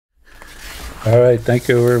All right, thank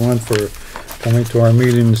you everyone for coming to our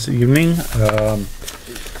meeting this evening. I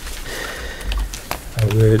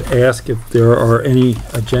would ask if there are any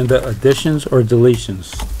agenda additions or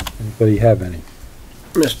deletions. Anybody have any?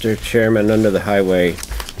 Mr. Chairman, under the highway,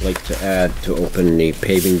 I'd like to add to open the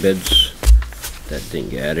paving bids. That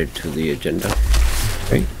didn't get added to the agenda.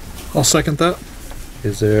 Okay. I'll second that.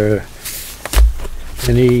 Is there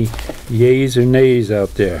any yays or nays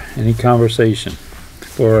out there? Any conversation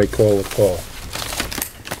before I call the call?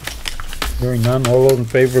 Hearing none, all those in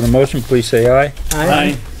favor of the motion, please say aye.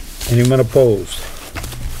 Aye. Anyone opposed?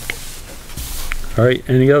 All right,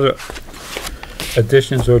 any other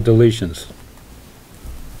additions or deletions?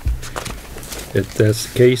 If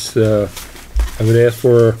that's the case, I would ask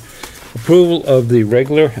for approval of the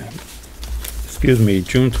regular,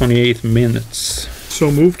 June 28th minutes. So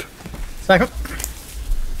moved. Second.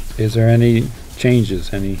 Is there any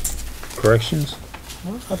changes, any corrections?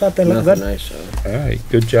 I thought they looked good. Nice. All right,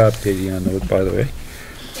 good job, Katie, on those, by the way.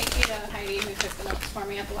 Thank you to Heidi who took the notes for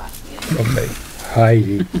me at the last meeting. Okay,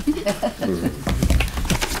 Heidi.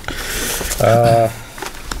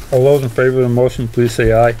 All those in favor of the motion, please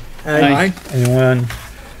say aye. Aye. Anyone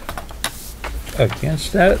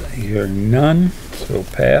against that? Hearing none, so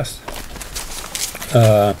passed.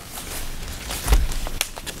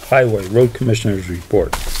 Highway Road Commissioners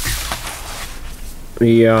report.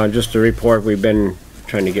 Just a report, we've been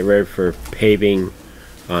trying to get ready for paving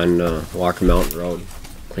on Walker Mountain Road,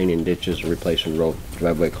 cleaning ditches and replacing road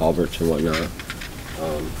driveway culverts and whatnot.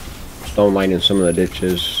 Stone lining some of the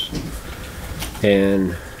ditches,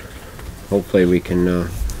 and hopefully we can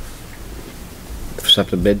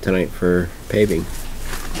accept a bid tonight for paving.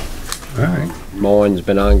 All right. Mowing's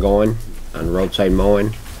been ongoing on roadside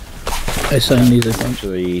mowing. I signed these, I think. To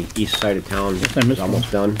the east side of town I is missed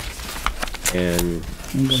almost done, and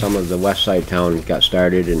some of the west side of town got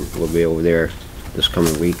started, and we'll be over there this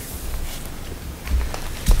coming week.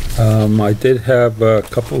 I did have a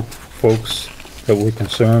couple folks that were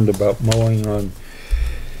concerned about mowing on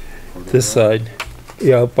this side,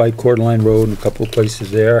 out by Coeur d'Alene Road and a couple of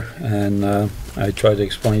places there, and I tried to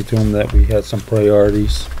explain to them that we had some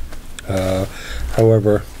priorities.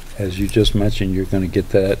 However, as you just mentioned, you're going to get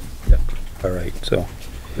that. Yeah. All right, so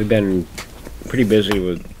We've been pretty busy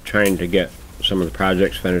with trying to get some of the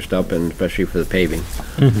projects finished up, and especially for the paving.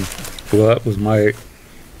 well, that was my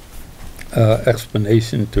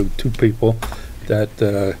explanation to two people that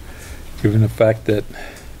given the fact that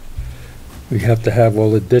we have to have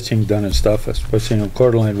all the ditching done and stuff, especially on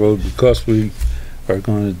Coeur d'Alene Road, because we are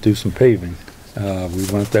going to do some paving. We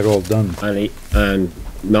want that all done. On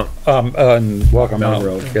Walker Mountain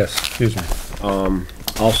Road. Yes, excuse me.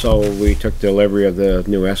 Also, we took delivery of the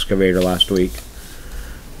new excavator last week,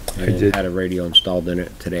 and did. had a radio installed in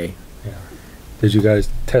it today. Did you guys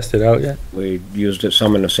test it out yet? We used it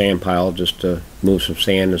some in the sand pile just to move some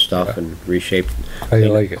sand and stuff, and reshape, How you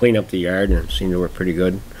like it? clean up the yard, and it seemed to work pretty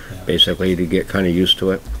good. Basically, to get kind of used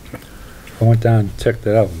to it. I went down and checked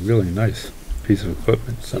it out. Really nice piece of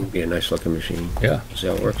equipment. So It'd be a nice looking machine. yeah. See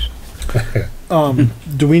how it works.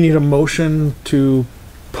 Do we need a motion to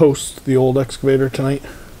post the old excavator tonight?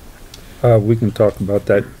 We can talk about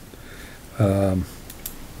that.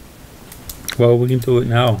 Well, we can do it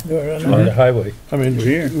now on the highway. I mean,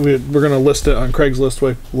 we're gonna list it on Craigslist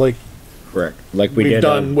like Correct. Like we we've did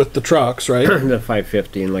done on with the trucks, right? the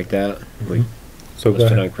 550 and like that. We So go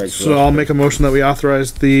listed ahead. on Craigslist. So I'll make a motion that we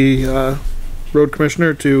authorize the road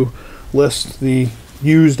commissioner to list the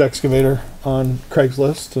used excavator on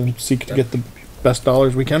Craigslist and seek to get the best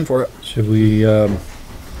dollars we can for it. Should we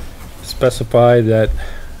specify that?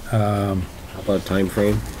 How about a time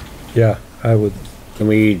frame? Yeah, I would. Can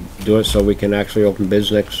we do it so we can actually open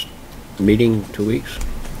bids next meeting, 2 weeks?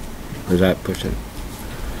 Or does that push it?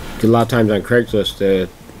 'Cause a lot of times on Craigslist,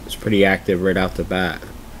 it's pretty active right off the bat.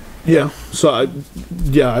 Yeah. So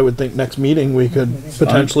I would think next meeting we could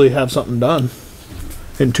potentially have something done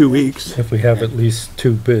in 2 weeks. If we have at least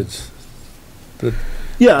 2 bids.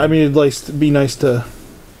 Yeah, I mean, it'd be nice to,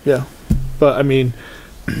 yeah. But I mean,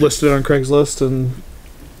 list it on Craigslist and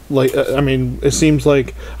I mean, it seems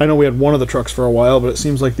like, I know we had one of the trucks for a while, but it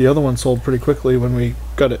seems like the other one sold pretty quickly when we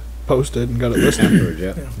got it posted and got it listed. Afterwards,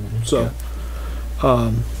 yeah. So,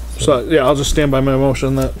 yeah, I'll just stand by my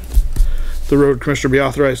motion that the road commissioner be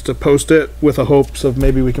authorized to post it with the hopes of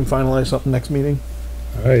maybe we can finalize something next meeting.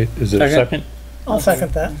 All right, is it a second? I'll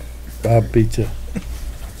second that. Bob beat you.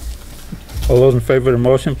 All those in favor of the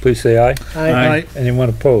motion, please say aye. Aye. Anyone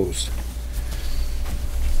opposed?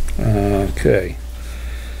 Okay.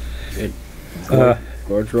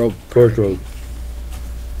 Gorge Road. Gorge Road.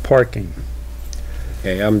 Parking.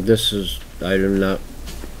 Okay, this is item not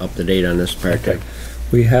up to date on this part. Okay.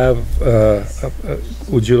 We have,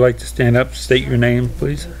 would you like to stand up, state your name,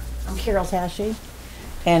 please? I'm Carol Tashi,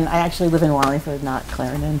 and I actually live in Wallingford, not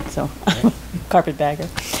Clarendon, so carpetbagger.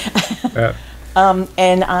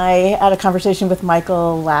 And I had a conversation with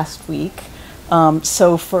Michael last week.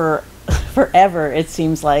 So for forever, it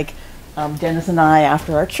seems like Dennis and I,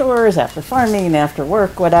 after our chores, after farming, after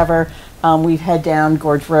work, whatever, we'd head down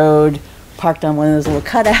Gorge Road, parked on one of those little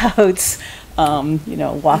cutouts, you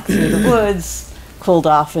know, walked through the woods, cooled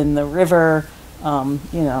off in the river. You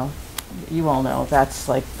know, you all know that's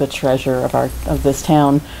like the treasure of this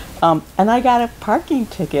town. And I got a parking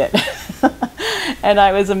ticket. And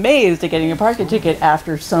I was amazed at getting a parking ticket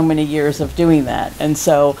after so many years of doing that. And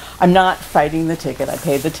so I'm not fighting the ticket. I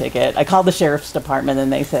paid the ticket. I called the sheriff's department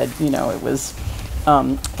and they said, you know, it was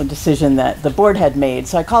a decision that the board had made.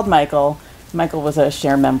 So I called Michael. Michael was a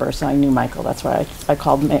share member, so I knew Michael. That's why I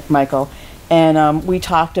called Michael. And we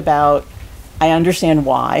talked about, I understand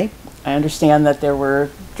why. I understand that there were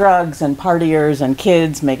drugs and partiers and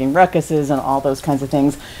kids making ruckuses and all those kinds of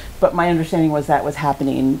things. But my understanding was that was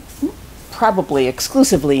happening probably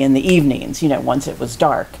exclusively in the evenings, you know, once it was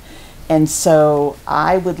dark. And so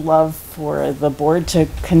I would love for the board to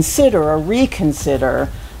consider or reconsider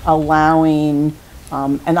allowing,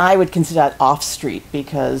 and I would consider that off-street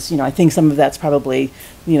because, you know, I think some of that's probably,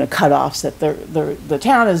 you know, cut-offs that the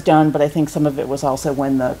town has done, but I think some of it was also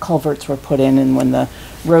when the culverts were put in and when the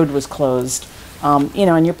road was closed. You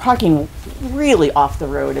know, and you're parking really off the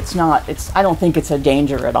road. I don't think it's a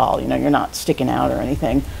danger at all. You know, you're not sticking out or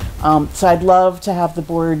anything. So I'd love to have the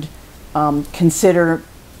board consider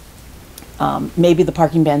maybe the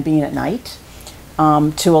parking ban being at night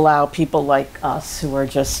to allow people like us who are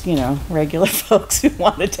just, you know, regular folks who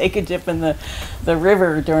want to take a dip in the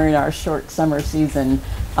river during our short summer season,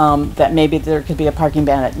 that maybe there could be a parking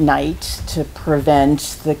ban at night to prevent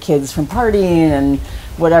the kids from partying and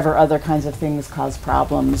whatever other kinds of things cause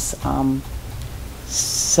problems,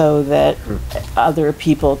 so that other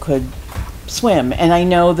people could swim. And I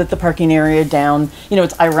know that the parking area down, you know,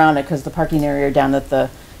 it's ironic because the parking area down at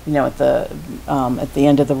the, you know, at the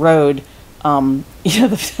end of the road, you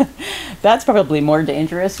know, that's probably more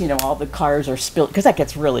dangerous. You know, all the cars are spilled because that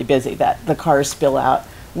gets really busy. That the cars spill out.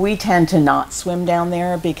 We tend to not swim down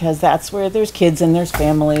there because that's where there's kids and there's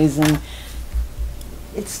families, and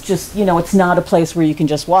it's just, you know, it's not a place where you can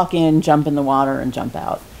just walk in, jump in the water, and jump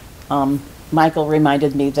out. Michael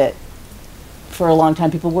reminded me that for a long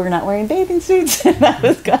time people were not wearing bathing suits, and that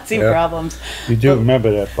was causing problems. You do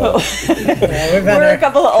remember that, Bob. We're a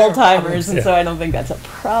couple of old timers, and so I don't think that's a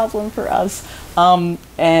problem for us.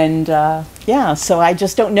 Yeah, so I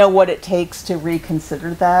just don't know what it takes to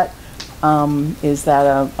reconsider that. Is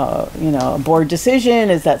that a board decision?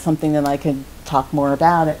 Is that something that I could talk more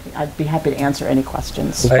about? I'd be happy to answer any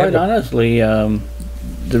questions. Well, quite honestly,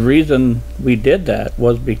 the reason we did that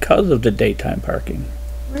was because of the daytime parking.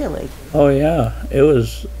 Really? Oh yeah, it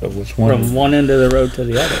was from one end of the road to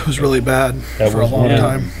the other. It was really bad for a long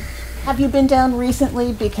time. Have you been down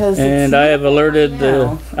recently? Because and I have alerted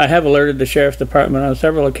the sheriff's department on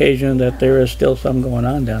several occasions that there is still some going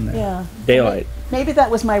on down there. Yeah. Daylight. Maybe that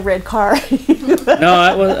was my red car. No,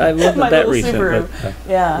 I wasn't that recent. Subaru. But,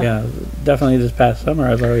 yeah, definitely this past summer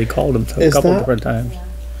I've already called him a couple different times.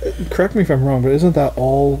 Correct me if I'm wrong, but isn't that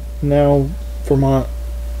all now Vermont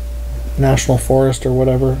National Forest or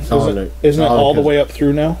whatever? Isn't it all the way up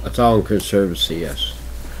through now? It's all in conservancy, yes.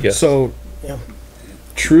 Yes. So,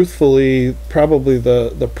 truthfully, probably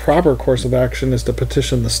the proper course of action is to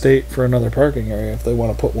petition the state for another parking area if they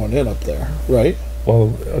want to put one in up there, right?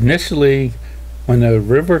 Well, initially, when the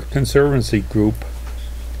River Conservancy group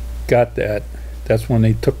got that, that's when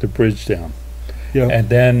they took the bridge down. Yeah. And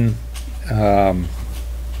then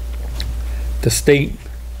the state,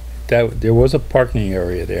 there was a parking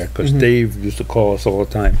area there because Dave used to call us all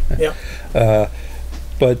the time. Yeah.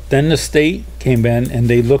 But then the state came in and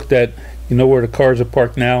they looked at, you know where the cars are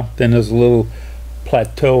parked now? Then there's a little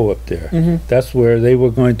plateau up there. That's where they were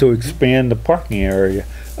going to expand the parking area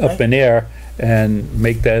up in there and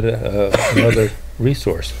make that another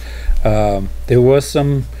resource. There was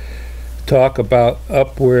some talk about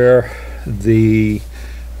up where the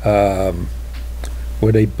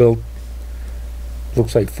where they built,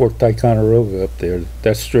 looks like Fort Ticonderoga up there,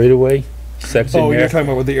 that straightaway section there. You're talking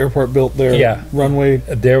about what the airport built there? Yeah. Runway?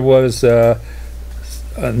 There was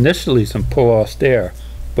initially some pull-offs there,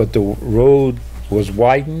 but the road was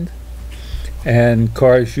widened and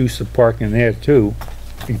cars used to park in there too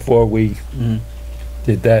before we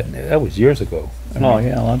did that. That was years ago. A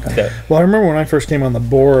long time. Well, I remember when I first came on the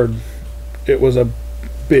board, it was a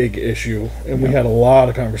big issue, and we had a lot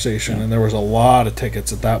of conversation, and there was a lot of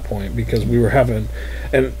tickets at that point because we were having,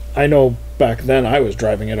 and I know back then I was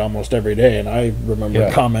driving it almost every day, and I remember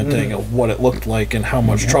commenting of what it looked like and how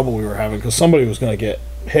much trouble we were having because somebody was going to get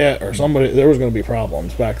hit or there was going to be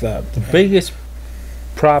problems back then. The biggest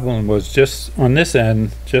problem was just on this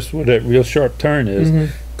end, just where that real sharp turn is,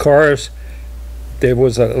 cars, there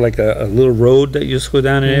was a little road that used to go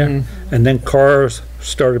down in there, and then cars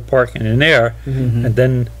started parking in there, and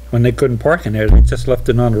then when they couldn't park in there, they just left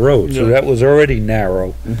it on the road. So that was already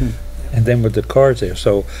narrow, and then with the cars there.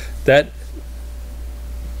 So that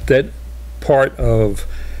part of,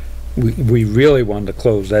 we really wanted to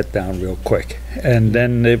close that down real quick. And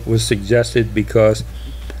then it was suggested because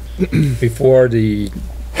before the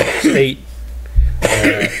state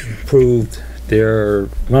approved their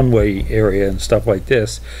runway area and stuff like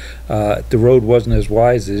this, the road wasn't as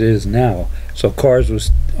wide as it is now. So cars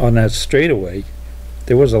was on that straightaway.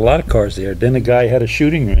 There was a lot of cars there. Then the guy had a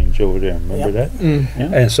shooting range over there. Remember that?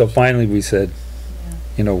 And so finally we said,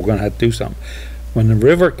 you know, we're going to have to do something. When the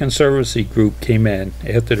River Conservancy group came in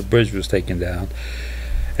after the bridge was taken down,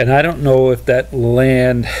 and I don't know if that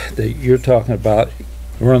land that you're talking about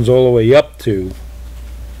runs all the way up to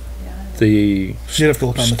the... You'd have to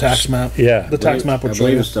look on the tax map. Yeah. The tax map would I show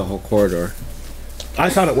believe you. it's the whole corridor. I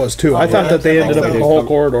thought it was too. I thought that they ended up with the whole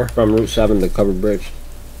corridor. From Route 7 to Covered Bridge.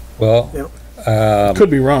 Well, Could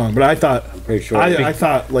be wrong, but I thought... I'm pretty sure. I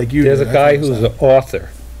thought like you. there's a did. guy who's an author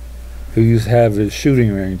who used to have his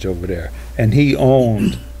shooting range over there, and he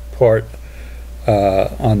owned part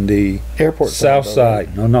on the Airport south side,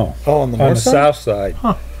 side. No. Oh, on the On north the side? south side.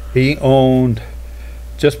 He owned,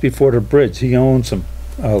 just before the bridge, he owned some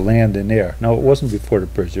land in there. No, it wasn't before the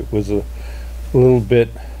bridge. It was a little bit,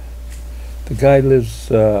 the guy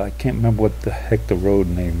lives, I can't remember what the heck the road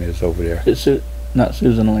name is over there. It's not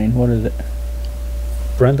Susan Lane, what is it?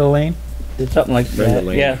 Brenda Lane? It's something like Brenda that.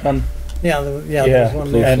 Lane. Yeah, Yeah,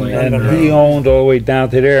 and he owned all the way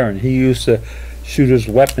down to there, and he used to shoot his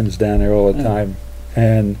weapons down there all the time,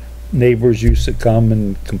 and neighbors used to come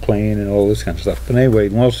and complain and all this kind of stuff. But anyway,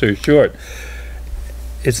 long story short,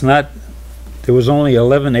 it's not, there was only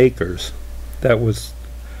 11 acres that was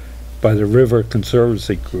by the River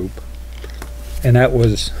Conservancy Group, and that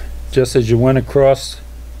was just as you went across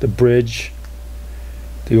the bridge,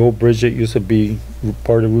 the old bridge that used to be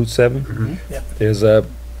part of Route 7. There's 4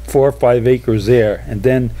 or 5 acres there, and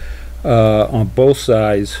then on both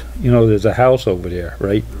sides, you know, there's a house over there,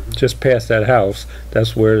 right? Just past that house,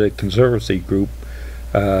 that's where the Conservancy Group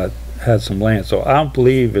had some land. So I don't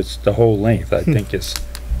believe it's the whole length. I think it's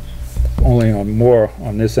only on more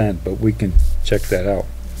on this end, but we can check that out.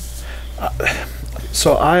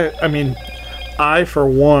 So I mean, I for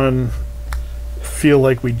one feel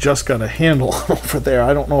like we just got a handle over there.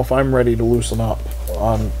 I don't know if I'm ready to loosen up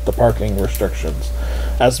on the parking restrictions.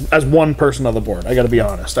 As one person on the board, I got to be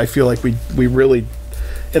honest. I feel like we really,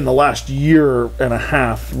 in the last year and a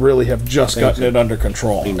half, really have just gotten it under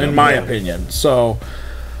control, in my opinion. So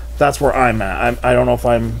that's where I'm at. I don't know if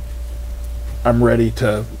I'm ready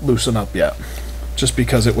to loosen up yet, just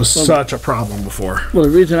because it was such a problem before. Well,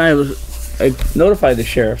 the reason I notified the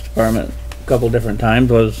sheriff's department a couple different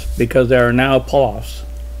times was because there are now pull-offs,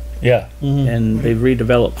 Yeah. and they've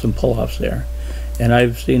redeveloped some pull-offs there, and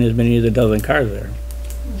I've seen as many as a dozen cars there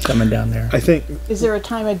coming down there. I think Is there a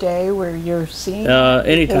time of day where you're seeing?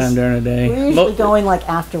 Anytime during the day. We're usually going like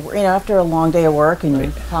after, after a long day of work and you're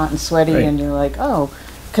hot and sweaty and you're like, oh,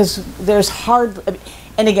 because there's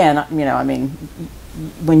and again, I mean,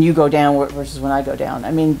 when you go down versus when I go down,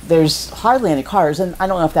 I mean, there's hardly any cars, and I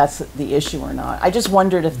don't know if that's the issue or not. I just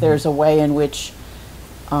wondered if there's a way in which,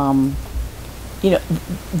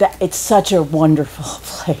 that it's such a wonderful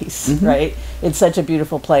place, right? It's such a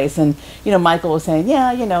beautiful place. And, Michael was saying,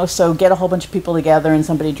 so get a whole bunch of people together and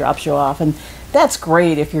somebody drops you off. And that's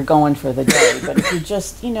great if you're going for the day. But if you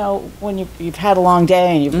just, when you've had a long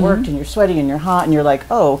day and you've worked and you're sweaty and you're hot and you're like,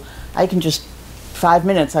 oh, I can just, 5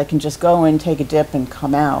 minutes, I can just go and take a dip and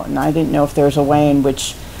come out. And I didn't know if there's a way in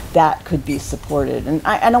which that could be supported. And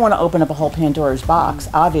I don't want to open up a whole Pandora's box,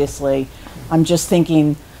 obviously. I'm just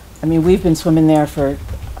thinking, I mean, we've been swimming there for,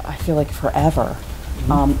 I feel like forever.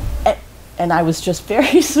 And I was just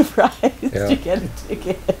very surprised to get a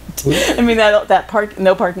ticket. I mean, that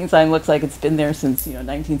no parking sign looks like it's been there since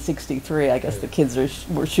 1963. I guess the kids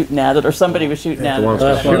were shooting at it, or somebody was shooting at it.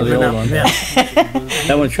 That's one of the old ones.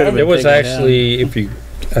 That one should have been There was taken actually,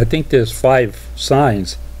 I think there's 5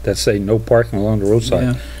 signs that say no parking along the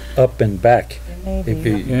roadside, up and back.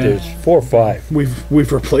 Maybe. There's 4 or 5.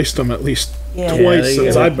 we've replaced them at least Yeah. twice they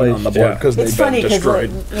since get I've been on the replaced, board because It's they've been funny because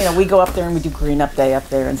destroyed. we go up there and we do green up day up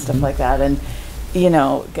there and stuff like that, and you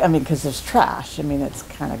know, I mean, because there's trash. I mean, it's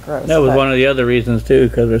kind of gross. That was but- one of the other reasons too,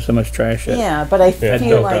 because there's so much trash that Yeah, but I Yeah. feel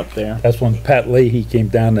built like up there. That's when Pat Leahy came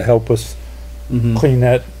down to help us Mhm. clean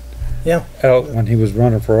that Yeah. out when he was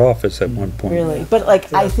running for office at one point. really, but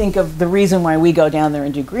like I think of the reason why we go down there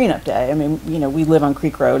and do Green Up Day. I mean, you know, we live on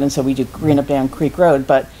Creek Road, and so we do Green Up Day on Creek Road.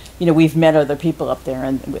 But you know, we've met other people up there,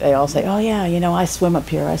 and they all say, "Oh yeah, you know, I swim up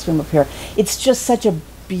here. I swim up here." It's just such a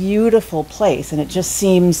beautiful place, and it just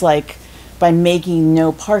seems like by making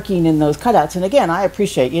no parking in those cutouts. And again, I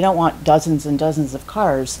appreciate you don't want dozens and dozens of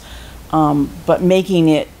cars, but making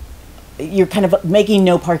it, you're kind of making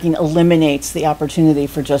no parking eliminates the opportunity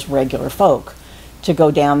for just regular folk to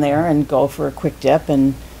go down there and go for a quick dip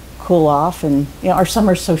and cool off. And you know, our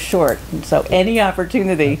summer's so short, and so any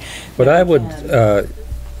opportunity. But that I we would can.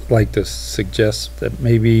 like to suggest that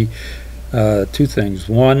maybe two things.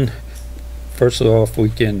 One, first off, we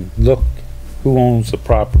can look who owns the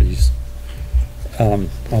properties on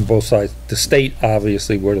both sides. The state,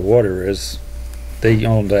 obviously, where the water is, they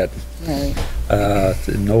own that. Right,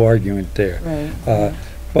 No argument there. right.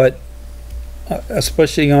 But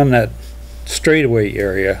especially on that straightaway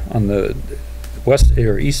area on the west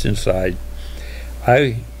or eastern side,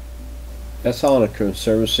 That's all in a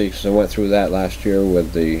conservancy, because I went through that last year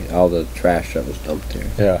with all the trash that was dumped there.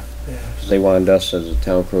 yeah. 'Cause they wanted us as a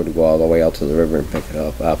town crew to go all the way out to the river and pick it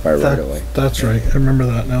up out by right away. That's right. I remember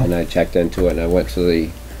that now. And I checked into it, and I went to the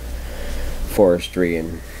forestry,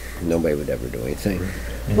 and nobody would ever do anything.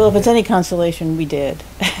 Well, if it's any consolation, we did.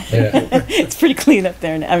 Yeah. It's pretty clean up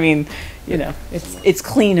there. I mean, you know, it's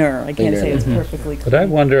cleaner. I can't Cleaner. say it's perfectly clean. But I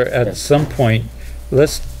wonder at some point,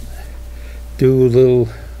 let's do a little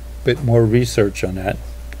bit more research on that.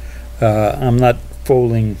 I'm not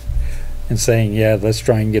folding and saying, yeah, let's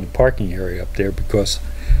try and get a parking area up there, because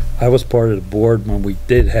I was part of the board when we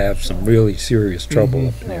did have some really serious trouble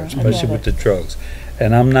up there, Yeah, I especially get with the drugs.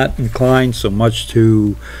 And I'm not inclined so much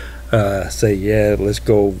to say, yeah, let's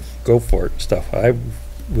go for it and stuff. I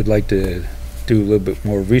would like to do a little bit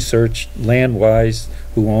more research land-wise,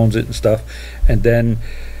 who owns it and stuff. And then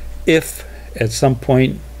if at some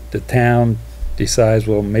point the town decides,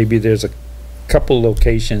 well, maybe there's a couple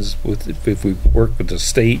locations if we work with the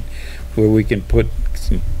state where we can put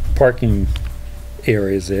some parking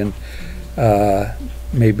areas in,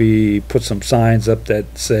 maybe put some signs up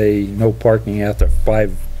that say no parking after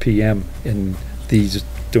 5 p.m.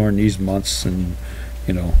 during these months. And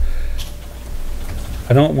you know,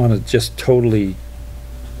 I don't want to just totally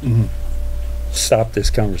stop this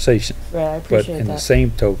conversation, Right, I but appreciate in the that.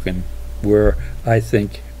 same token, where I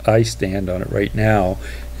think I stand on it right now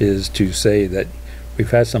is to say that we've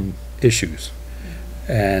had some issues,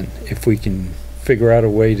 and if we can figure out a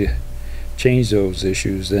way to change those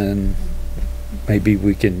issues, then maybe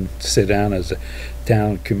we can sit down as a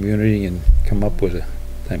town community and come up with a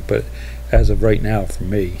thing. But as of right now, for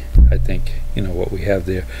me, I think, you know, what we have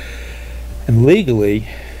there. And legally,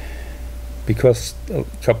 because a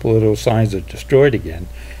couple of those signs are destroyed again,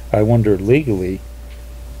 I wonder legally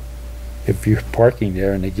if you're parking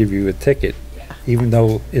there and they give you a ticket, even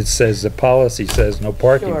though it says, the policy says no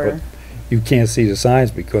parking, Sure. but you can't see the signs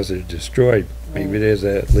because they're destroyed. Maybe there's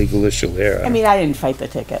a legal issue there. I mean, I didn't fight the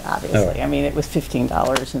ticket, obviously. Oh. I mean, it was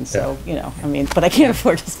 $15, and so, you know, I mean, but I can't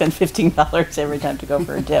afford to spend $15 every time to go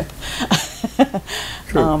for a dip.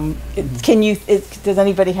 Does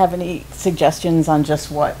anybody have any suggestions on just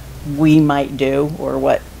what we might do, or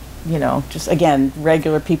what, you know, just again,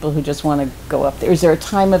 regular people who just want to go up there? Is there a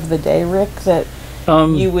time of the day, Rick, that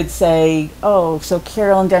you would say, oh, so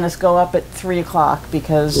Carol and Dennis go up at 3 o'clock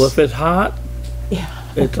because... Well, if it's hot, Yeah.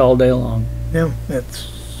 it's all day long. Yeah, that's,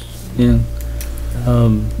 Yeah.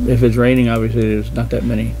 If it's raining, obviously there's not that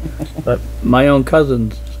many. But my own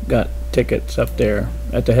cousins got tickets up there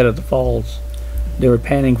at the head of the falls. They were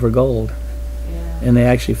panning for gold, and they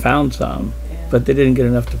actually found some, but they didn't get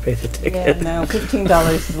enough to pay the Yeah, ticket. no,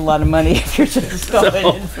 $15 is a lot of money if you're just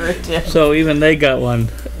going in for a dip. So even they got one,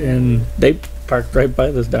 and they parked right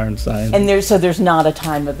by this darn sign. And there's not a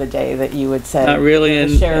time of the day that you would say. Not really, The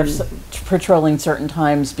and- sheriff's patrolling certain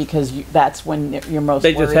times because that's when you're most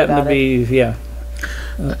They worried just happen about to it. be, yeah.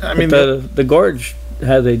 I mean, The Gorge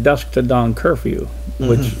has a dusk to dawn curfew,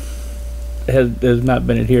 which has not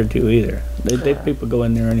been adhered to either. People go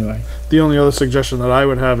in there anyway. the only other suggestion that I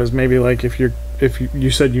would have is maybe like if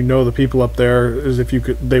you said you know the people up there, is if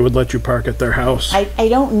they would let you park at their house. I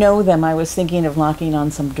don't know them. I was thinking of knocking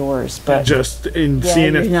on some doors, but Just in yeah,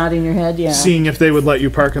 seeing you're if nodding your head, yeah. seeing if they would let you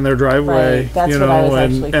park in their driveway, Right, that's you what I know, was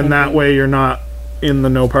and actually that thinking. way you're not in the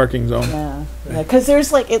no parking zone. Yeah, because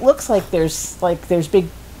there's like, it looks like there's big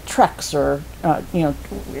Trex or, you know,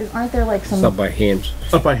 aren't there like It's some? up by Hans.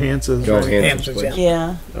 Up by Hans's. Joe right? Hans's place.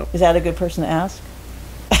 Yeah. Yep. Is that a good person to ask?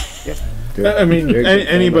 I mean,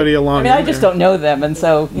 anybody along. I mean, I in just there. don't know them, and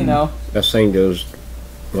so, you know. Best thing to do is,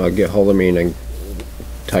 well, get hold of me and then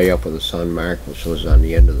tie you up with his son Mark, which was on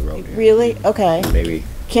the end of the road here. Really? Okay. Maybe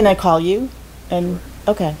Can I call you? And,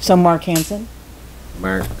 okay, so Mark Hansen?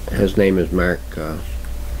 Mark, his name is Mark,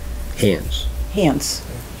 Hans. Hans.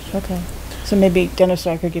 Okay. So maybe Dennis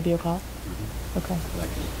or I could give you a call? Okay.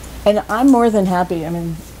 And I'm more than happy, I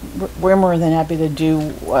mean, we're more than happy to do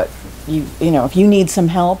what you know, if you need some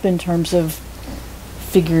help in terms of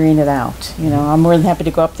figuring it out, you know, I'm more than happy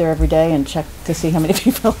to go up there every day and check to see how many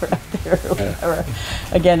people are up there or whatever.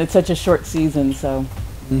 Again, it's such a short season, so.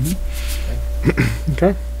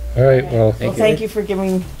 Okay. All right, well, Well, thank you for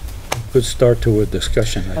giving, good start to a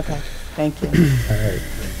discussion, I think. okay, thank you. All right.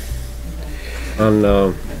 On,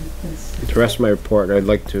 the rest of my report, I'd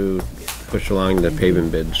like to push along the paving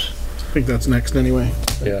bids. I think that's next anyway.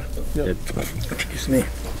 Yeah. Excuse me.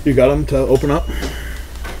 You got them to open up?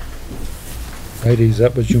 Heidi, is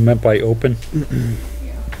that what you meant by open?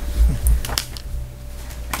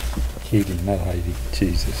 Katie, not Heidi,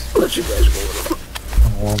 Jesus. Let you guys go with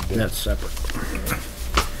I'm along it. there. That's separate.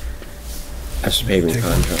 That's the paving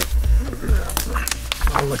contract.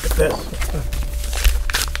 I'll look at this.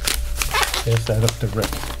 Pass that up to Rick.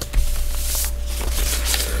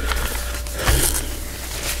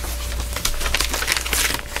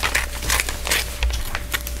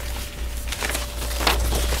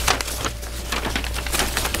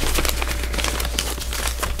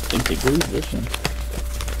 I think they glued this one.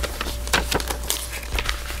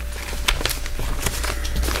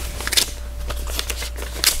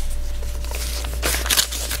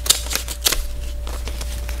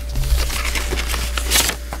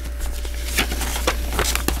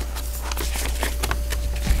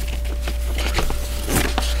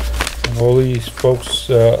 And all these folks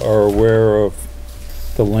are aware of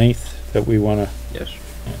the length that we want to. Yes.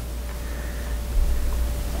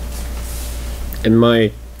 In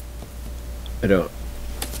my, the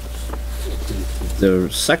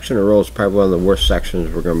section of road is probably one of the worst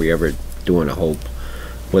sections we're gonna be ever doing, I hope,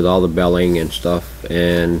 with all the belling and stuff,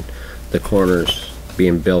 and the corners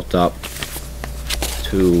being built up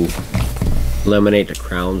to eliminate the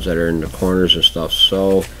crowns that are in the corners and stuff,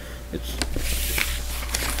 so it's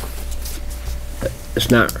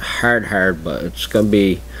not hard, but it's gonna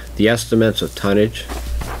be, the estimates of tonnage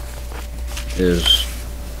is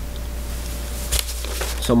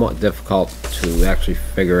somewhat difficult to actually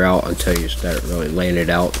figure out until you start really laying it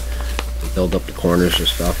out, build up the corners and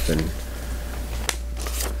stuff, and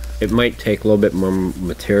it might take a little bit more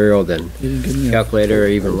material than calculator or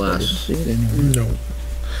even less. See it anywhere. No.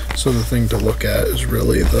 So the thing to look at is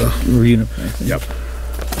really the. Unit price. Yep.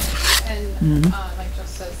 And, like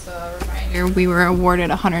just as a reminder, we were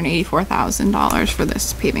awarded $184,000 for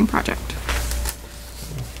this paving project.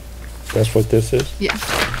 That's what this is, Yeah.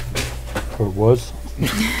 or was?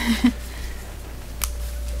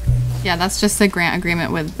 Yeah, that's just the grant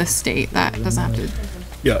agreement with the state that doesn't have to.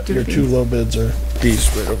 Yeah, your two low bids are these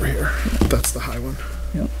right over here. That's the high one.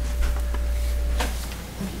 Yep.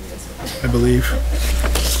 I believe.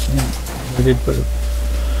 We did put a,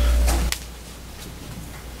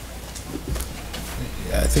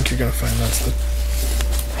 Yeah, I think you're gonna find that's the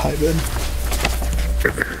high bid.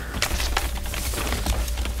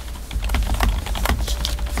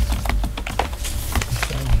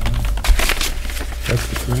 That's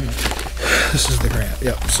the grant. This is the grant,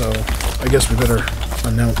 yep, so I guess we better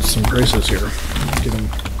announce some prices here. Get them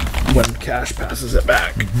when cash passes it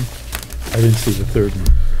back. I didn't see the third one.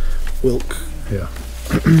 Wilk. Yeah.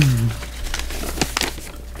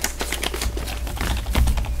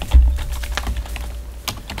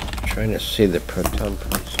 Trying to see the per ton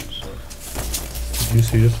prices. Did you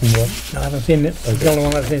see this one, Bob? No, I haven't seen it. It's the only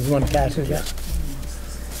one I've seen is one passes yet.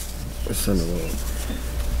 It's on the road.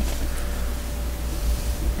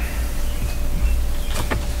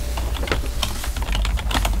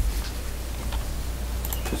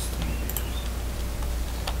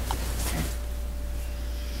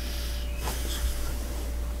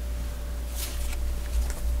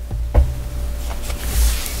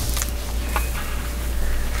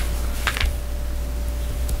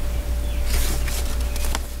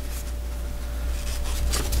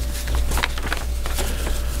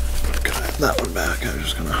 That one back, I was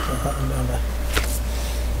just gonna.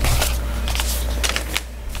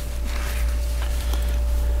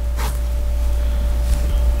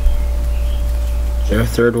 Is there a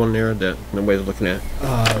third one there that nobody's looking at?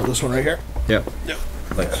 This one right here? Yep. Yep.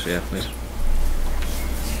 Thanks, yeah, please.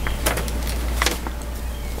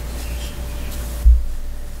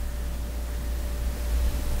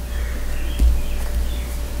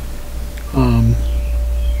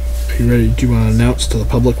 you ready, do you want to announce to the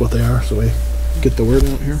public what they are so we get the word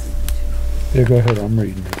out here? Yeah, go ahead, I'm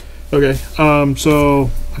reading it. Okay, so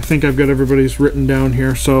I think I've got everybody's written down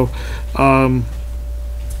here, so, and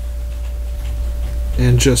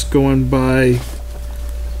just going by,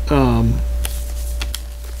 the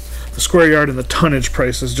square yard and the tonnage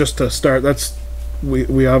prices, just to start, that's,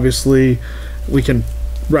 we obviously, we can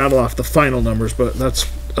rattle off the final numbers, but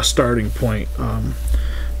that's a starting point,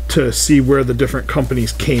 to see where the different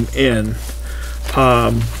companies came in.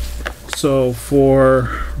 So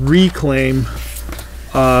for reclaim,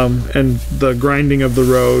 and the grinding of the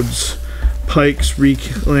roads, Pike's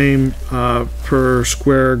reclaim per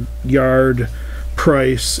square yard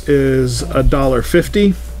price is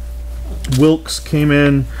 $1.50. Wilkes came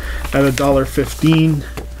in at $1.15,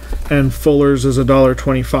 and Fuller's is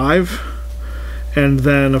 $1.25. And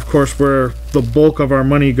then, of course, where the bulk of our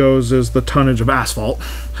money goes is the tonnage of asphalt.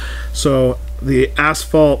 So the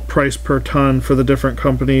asphalt price per ton for the different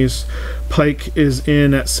companies, Pike is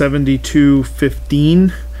in at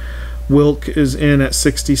 $72.15, Wilk is in at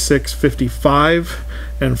 $66.55,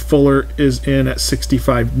 and Fuller is in at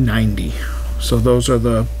 $65.90. So those are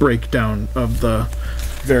the breakdown of the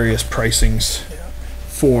various pricings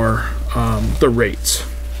for the rates.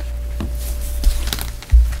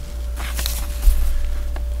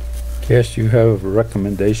 Cash, you have a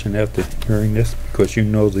recommendation after hearing this, because you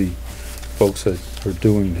know the folks that are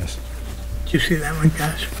doing this. Did you see that one,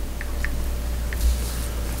 Josh?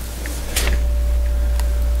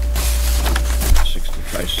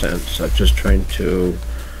 $0.65. I'm just trying to,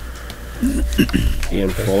 Ian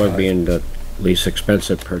Fuller being the least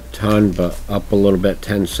expensive per ton, but up a little bit,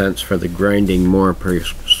 10 cents for the grinding, more per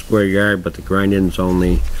square yard, but the grinding's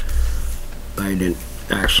only, I didn't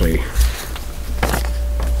actually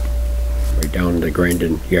write down the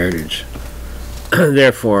grinding yardage.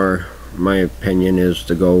 Therefore, my opinion is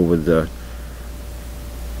to go with the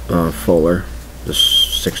Fuller, the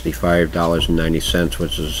 $65.90,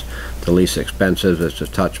 which is the least expensive. It's a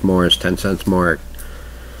touch more, it's 10 cents more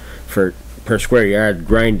for per square yard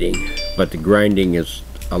grinding, but the grinding is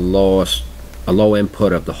a low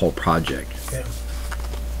input of the whole project.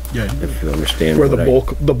 Yeah. If you understand Where what the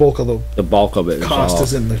bulk of the bulk of it cost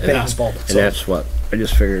is in the and asphalt. and that's what I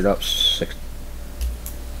just figured up.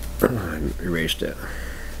 I erased it.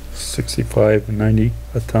 $65.90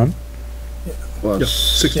 a ton? Well, Yep,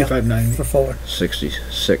 $65.90. For Fuller.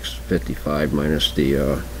 66.55 minus the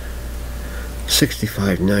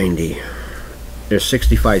 $65.90. There's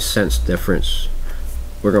 65 cents difference.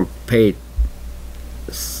 We're gonna pay.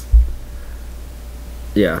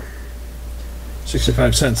 Yeah.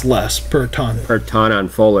 65 cents less per ton. Per ton on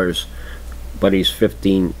Fuller's, but he's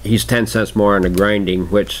 10 cents more on the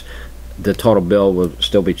grinding, which the total bill will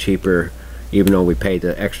still be cheaper, even though we paid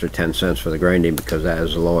the extra 10 cents for the grinding, because that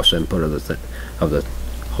is the lowest input of the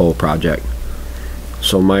whole project.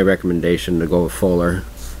 So my recommendation to go with Fuller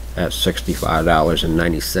at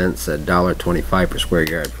 $65.90 at $1.25 per square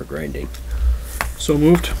yard for grinding. So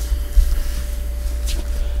moved. Is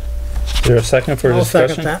there a second for I'll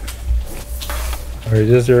discussion? second that. All right,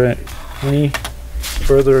 is there any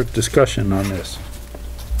further discussion on this?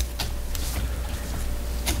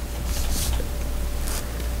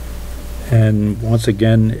 And once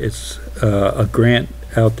again, it's a grant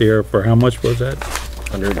out there for how much was that?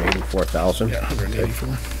 $184,000. Yeah,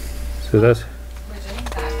 184. So that's, Which I think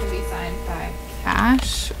that could be signed by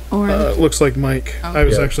Cash or. It looks like Mike. Oh. I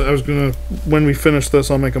was Yeah. gonna, when we finish this,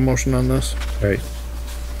 I'll make a motion on this. right.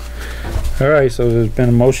 All right, so there's been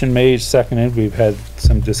a motion made, seconded, we've had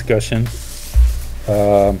some discussion.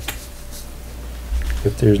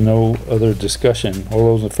 If there's no other discussion,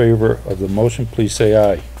 all those in favor of the motion, please say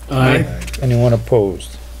aye. Aye. Anyone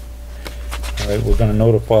opposed? All right, we're gonna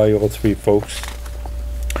notify all three folks.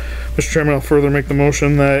 Mr. Chairman, I'll further make the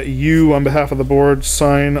motion that you, on behalf of the board,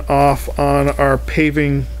 sign off on our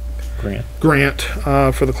paving grant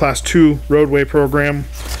for the Class 2 roadway program.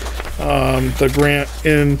 The grant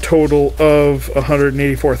in total of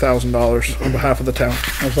 $184,000 on behalf of the town.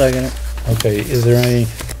 I'll second it. Okay, is there any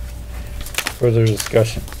further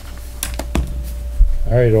discussion?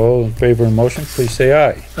 All right, all in favor of the motion, please say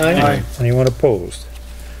aye. Aye. Anyone opposed?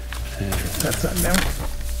 That's not down.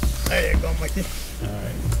 There you go, Mikey.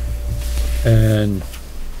 And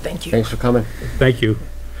Thank you. Thanks for coming. thank you.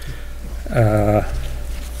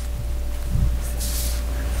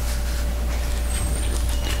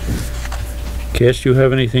 Cash, you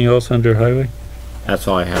have anything else under highway? That's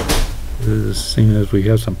all I have. Seeing as we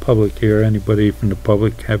have some public here, anybody from the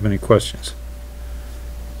public have any questions?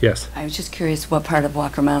 Yes. I was just curious what part of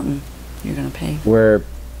Walker Mountain you're gonna pay. We're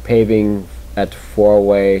paving at the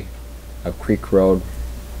 4-way of Creek Road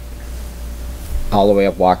all the way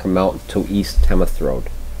up Walker Mountain to East Temeth Road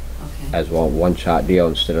Okay. as well, one-shot deal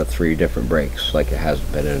instead of 3 different breaks like it has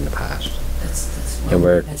been in the past. And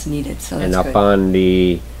we're- That's needed, so And that's up good. on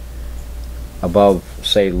the, above,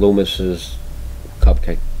 say, Loomis's Cub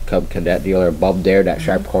Cadet dealer, above there, that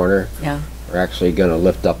sharp corner, Yeah, we're actually gonna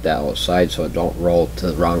lift up that little side so it don't roll to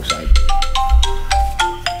the wrong side.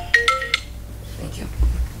 thank you.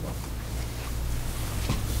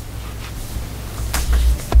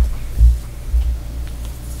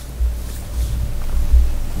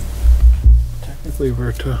 Technically,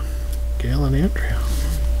 we're to Gale and Andrea.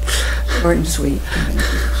 Short and sweet. I'm gonna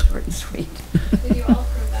keep it short and sweet. Did you all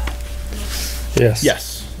approve that? Yes.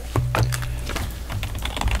 Yes.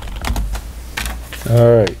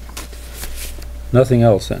 All right. Nothing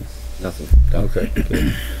else then? Nothing. Okay,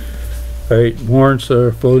 good. All right, warrants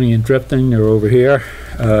are floating and drifting, they're over here.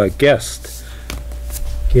 Guest,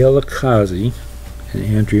 Gale Licausi and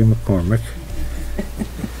Andrea McCormick.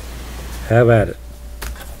 Have at it.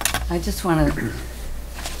 I just want to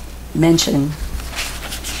mention,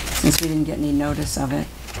 since we didn't get any notice of it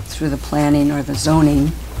through the planning or the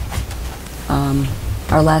zoning,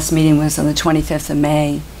 our last meeting was on the 25th of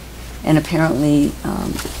May, and apparently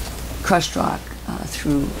crushed rock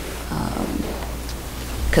through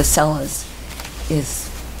Casella's is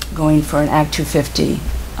going for an Act 250,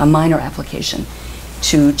 a minor application,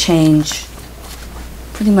 to change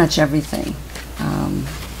pretty much everything.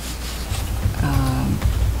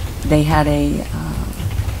 They had a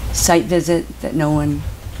site visit that no one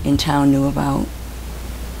in town knew about.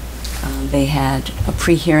 They had a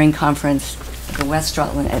pre-hearing conference at the West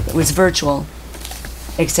Rutland. It was virtual,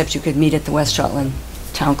 except you could meet at the West Rutland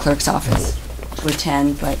Town Clerk's office to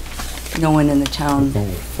attend, but no one in the town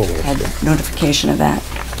had notification of that.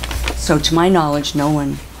 So to my knowledge, no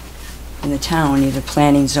one in the town, either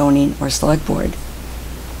planning, zoning, or select board,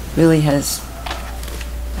 really has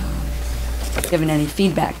given any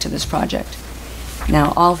feedback to this project.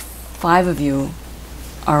 Now, all 5 of you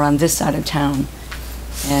are on this side of town,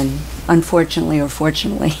 and unfortunately or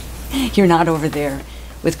fortunately, you're not over there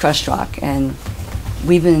with crushed rock. And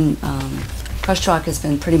we've been, crushed rock has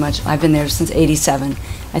been pretty much, I've been there since '87.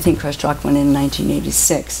 I think crushed rock went in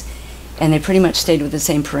 1986. And they pretty much stayed with the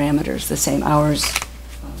same parameters, the same hours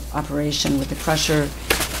of operation with the crusher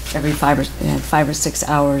every 5 or 6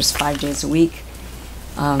 hours, 5 days a week,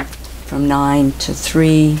 from 9 to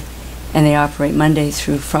 3. And they operate Monday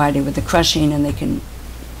through Friday with the crushing, and they can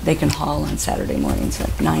haul on Saturday mornings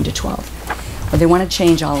at 9 to 12. But they want to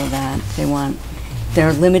change all of that.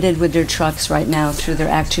 They're limited with their trucks right now through their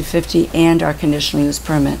Act 250 and our conditional use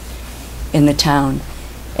permit in the town.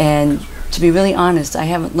 And to be really honest, I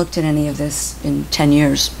haven't looked at any of this in 10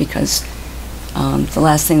 years because the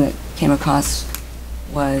last thing that came across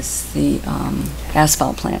was the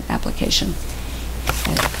asphalt plant application.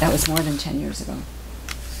 And that was more than 10 years ago,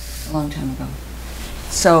 a long time ago.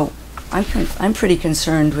 So I'm pretty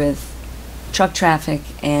concerned with truck traffic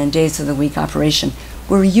and days of the week operation.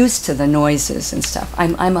 We're used to the noises and stuff.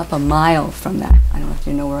 I'm up a mile from that. I don't know if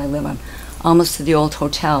you know where I live. I'm almost to the old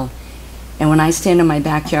hotel. And when I stand in my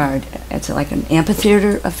backyard, it's like an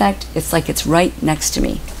amphitheater effect. It's like it's right next to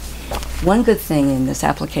me. One good thing in this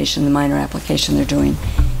application, the minor application they're doing,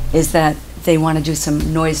 is that they want to do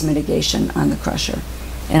some noise mitigation on the crusher.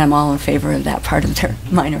 And I'm all in favor of that part of their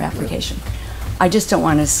minor application. I just don't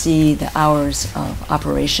want to see the hours of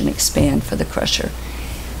operation expand for the crusher.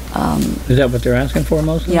 Is that what they're asking for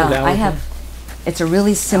mostly? Yeah, Is that I what have, it's a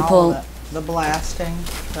really All simple, the blasting,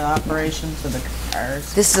 the operations of the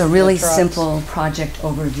cars. this is a really the trucks. simple project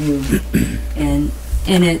overview. And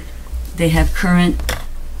in it, they have current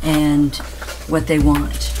and what they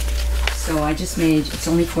want. So I just made, it's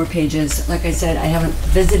only 4 pages. Like I said, I haven't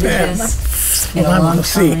visited this in a long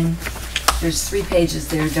time. There's 3 pages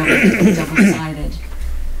there, double-sided.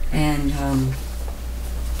 And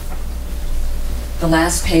the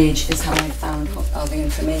last page is how I found all the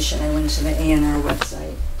information. I went to the A&R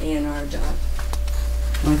website,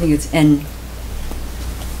 I think it's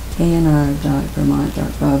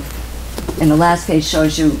ANR.vermont.gov. And the last page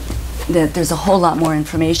shows you that there's a whole lot more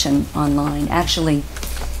information online. Actually,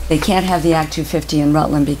 they can't have the Act 250 in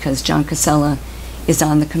Rutland because John Casella is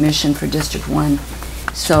on the commission for District 1.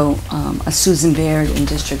 So a Susan Baird in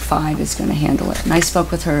District 5 is going to handle it. And I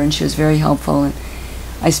spoke with her, and she was very helpful. And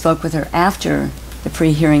I spoke with her after the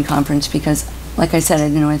pre-hearing conference because, like I said, I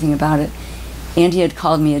didn't know anything about it. Andy had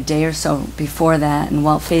called me a day or so before that, and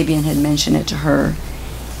Walt Fabian had mentioned it to her.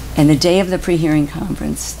 And the day of the pre-hearing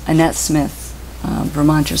conference, Annette Smith,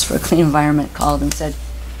 Vermonters for a Clean Environment, called and said,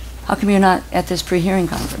 "How come you're not at this pre-hearing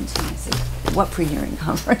conference?" And I said, "What pre-hearing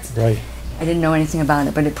conference?" Right. I didn't know anything about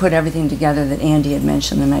it, but it put everything together that Andy had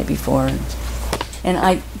mentioned the night before. And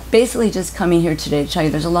I basically just coming here today to tell you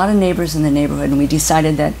there's a lot of neighbors in the neighborhood, and we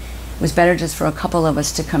decided that it was better just for a couple of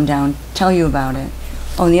us to come down, tell you about it.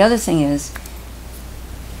 Oh, and the other thing is,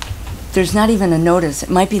 there's not even a notice. It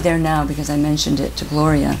might be there now because I mentioned it to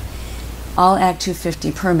Gloria. All Act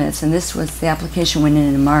 250 permits, and this was, the application went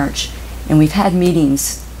in March, and we've had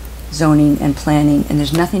meetings, zoning and planning, and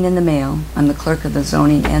there's nothing in the mail. I'm the clerk of the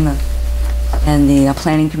zoning and the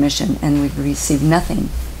planning commission, and we've received nothing.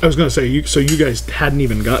 I was gonna say, so you guys hadn't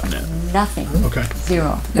even gotten it? Nothing. Okay.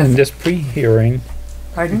 Zero. And Nothing. this pre-hearing,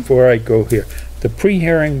 Pardon? before I go here, the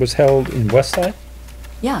pre-hearing was held in West Side?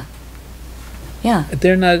 Yeah. Yeah.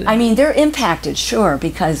 They're not, I mean, they're impacted, sure,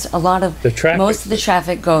 because a lot of, The traffic. most of the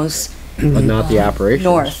traffic goes But not the operations.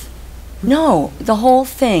 north. No, the whole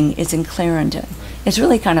thing is in Clarendon. It's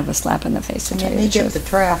really kind of a slap in the face, to And tell then you you the get the truth.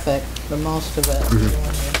 traffic, the most of it.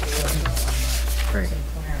 Right.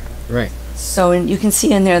 Right. So, and you can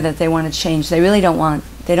see in there that they want to change. They really don't want,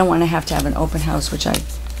 they don't want to have an open house, which I don't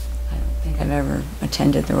think I've ever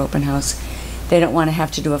attended their open house. They don't want to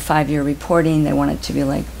have to do a 5-year reporting. They want it to be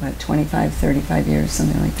like, what, 25, 35 years,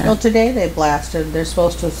 something like Well, that. today they blasted, they're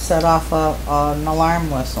supposed to set off an alarm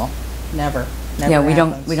whistle. Never Yeah, we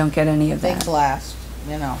happens. don't get any of Big that. blast,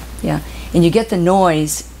 you know. Yeah, and you get the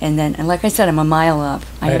noise, and then, and like I said, I'm a mile up.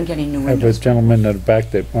 I am getting new I have a windows. gentleman in the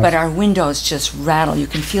back that But wants, our windows just rattle. You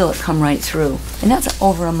can feel it come right through. And that's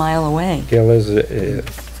over a mile away. Gale is a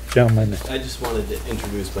gentleman. I just wanted to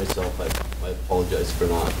introduce myself. I apologize for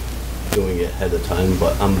not doing it ahead of time,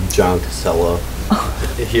 but I'm John Casella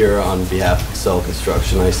here on behalf of Casella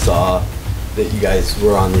Construction. I saw that you guys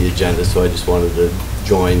were on the agenda, so I just wanted to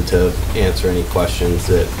join to answer any questions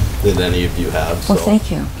that any of you have. Well, So,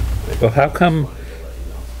 thank you. Well, how come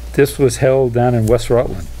this was held down in West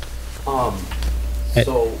Rutland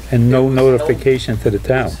so and no it was held- notification to the It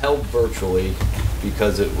town? was held virtually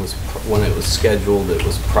because it was, when it was scheduled, it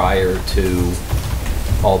was prior to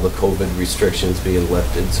all the COVID restrictions being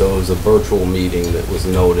lifted. So it was a virtual meeting that was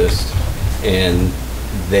noticed, and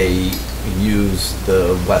they used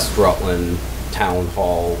the West Rutland Town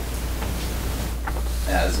Hall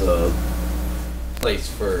as a place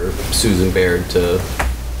for Susan Baird to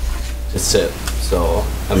sit. So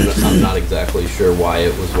I'm not exactly sure why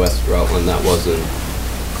it was West Rutland. That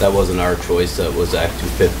wasn't our choice. That was Act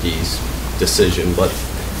 250's decision. But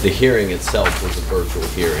the hearing itself was a virtual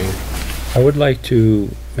hearing. I would like to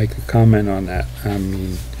make a comment on that. I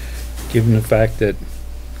mean, given the fact that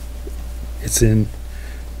it's in,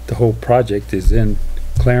 the whole project is in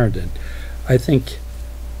Clarendon, I think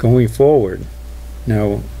going forward,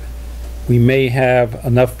 now, we may have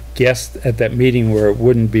enough guests at that meeting where it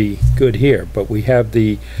wouldn't be good here, but we have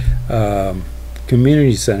the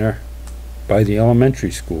community center by the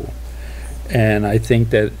elementary school. And I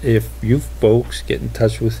think that if you folks get in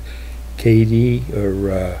touch with Katie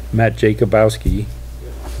or Matt Jacobowski,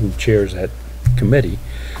 who chairs that committee,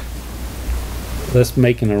 let's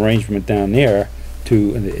make an arrangement down there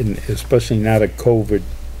to, and especially not a COVID,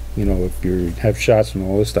 you know, if you have shots and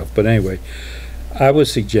all this stuff. But anyway, I would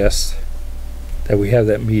suggest that we have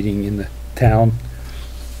that meeting in the town,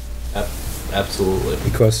 Absolutely.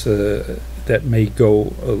 because that may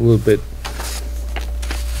go a little bit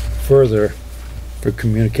further for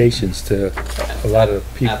communications to a lot of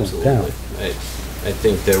people in town. Absolutely. I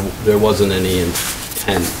think there wasn't any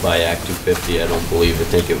intent by Act 250, I don't believe. I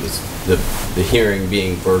think it was the hearing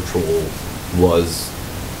being virtual was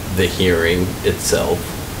the hearing itself.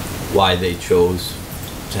 Why they chose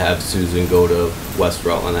to have Susan go to West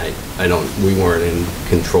Rutland, we weren't in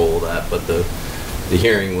control of that, but the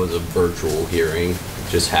hearing was a virtual hearing. It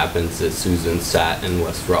just happens that Susan sat in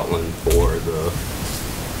West Rutland for the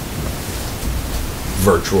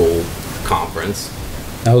virtual conference.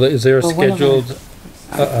 Now, is there a Well, one of scheduled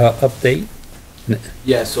update?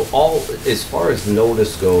 Yeah, so as far as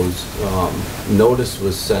notice goes, notice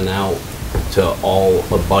was sent out to all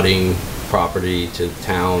abutting property, to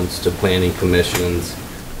towns, to planning commissions.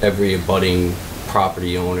 Every abutting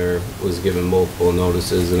property owner was given multiple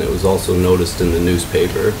notices, and it was also noticed in the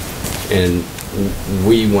newspaper. And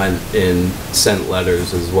we went and sent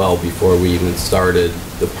letters as well before we even started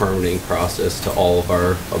the permitting process to all of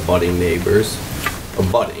our abutting neighbors.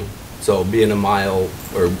 Abutting. So being a mile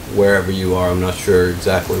or wherever you are, I'm not sure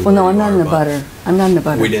exactly Well, where no, you I'm not are, in the but butter. I'm not in the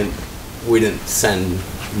butter. we didn't send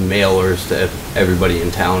mailers to everybody in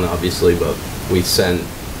town, obviously, but we sent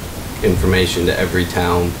information to every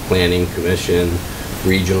town planning commission,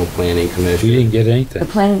 regional planning commission. We didn't get The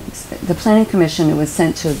anything. planning commission, it was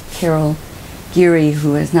sent to Carol Geary,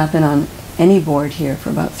 who has not been on any board here for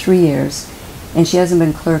about 3 years. and she hasn't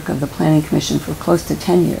been clerk of the planning commission for close to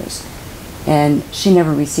 10 years. And she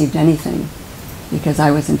never received anything because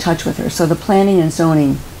I was in touch with her. So the planning and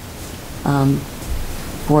zoning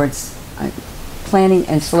boards, planning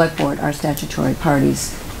and select board are statutory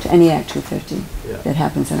parties to any Act 250 that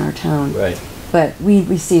happens in our town. Right. But we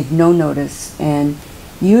received no notice, and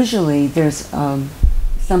usually there's I'm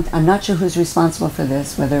not sure who's responsible for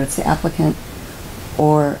this, whether it's the applicant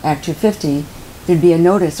or Act 250, there'd be a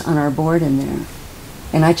notice on our board in there.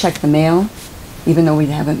 And I check the mail, even though we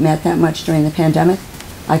haven't met that much during the pandemic.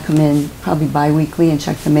 I come in probably bi-weekly and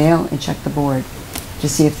check the mail and check the board to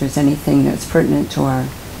see if there's anything that's pertinent to our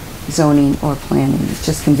zoning or planning. It's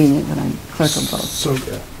just convenient that I'm clerk of both. So,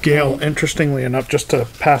 Gail, interestingly enough, just to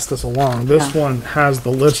pass this along, this one has the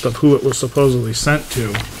list of who it was supposedly sent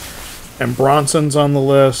to. And Bronson's on the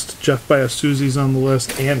list, Jeff Biasuzi's on the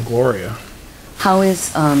list, and Gloria. How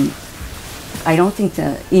is, I don't think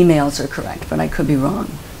the emails are correct, but I could be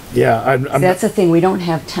wrong. Yeah, I'm That's the thing, we don't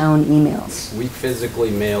have town emails. We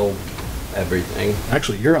physically mail everything.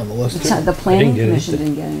 actually, you're on the list too. The planning get commission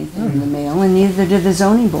anything. didn't get anything in the mail, and neither did the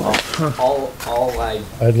zoning board. All I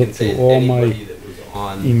I'd can looked say through is all my anybody that was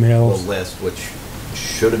on emails. the list, which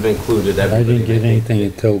should have included I everybody. didn't get I think anything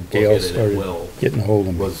that until we'll Gale get it at started will, getting a hold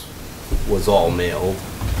of me. was all mailed.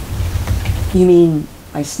 You mean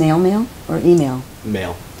by snail mail or email?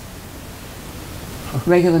 Mail.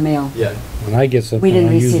 Regular mail? Yeah. When I get We something, didn't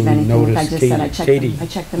I receive usually anything, like I notice just said, I Katie.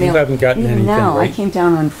 checked the You mail. haven't gotten Even anything, now, I right? came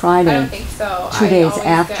down on I Friday, don't think so. 2 days I always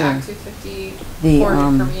after get Act 250 the,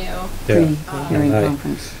 forwarded from you. pre-hearing Right.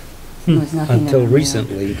 conference. There was nothing in Until the mail.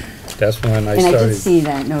 recently, that's when I And I did started, see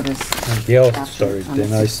that notice, when Gale after, started, on the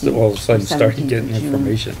then I 16th all of a sudden or started 17th getting of June.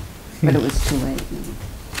 information. but it was too late.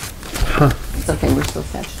 It's okay, we're still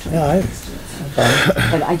statutory. Yeah,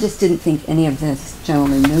 But I just didn't think any of this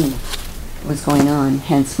gentleman knew what was going on,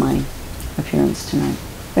 hence my appearance tonight.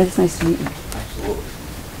 But it's nice to meet you. Absolutely.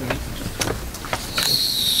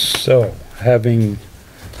 So, having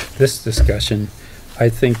this discussion, I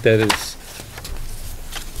think that it's,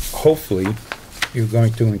 hopefully, you're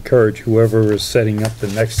going to encourage whoever is setting up the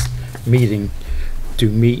next meeting to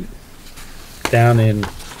meet down in,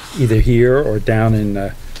 either here or down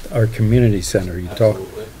in our community center. You talk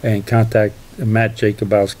Absolutely. and contact Matt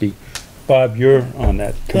Jacobowski. Bob, you're on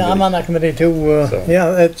that committee. yeah, I'm on that committee too. So-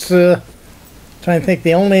 Yeah, it's, trying to think,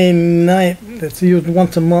 the only night that's used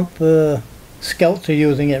once a month, Scouts are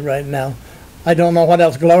using it right now. I don't know what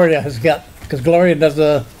else Gloria has got, because Gloria does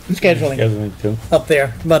scheduling Scheduling too. up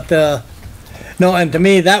there. But, no, and to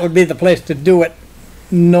me, that would be the place to do it,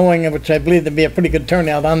 knowing which I believe there'd be a pretty good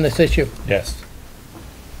turnout on this issue. Yes.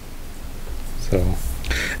 So,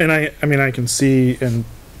 And I mean, I can see, and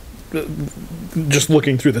just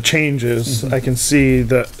looking through the changes, I can see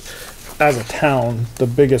that as a town, the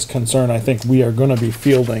biggest concern I think we are gonna be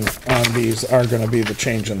fielding on these are gonna be the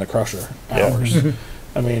change in the crusher hours.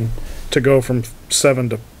 I mean, to go from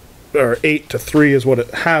 8 to 3 is what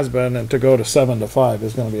it has been, and to go to 7 to 5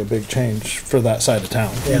 is gonna be a big change for that side of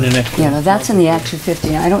town. Yeah, now that's in the Act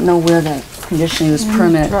 250. I don't know where the conditional use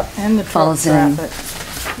permit And the truck falls in. traffic.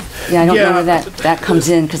 Yeah, I don't know Yeah. where that comes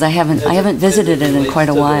in, because I haven't visited it in quite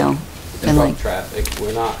a while. The Been truck like, traffic,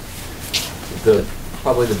 we're not,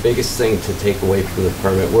 probably the biggest thing to take away from the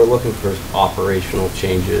permit, we're looking for operational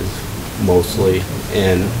changes mostly,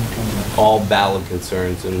 and all valid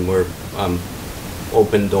concerns, and we're,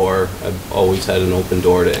 open door. I've always had an open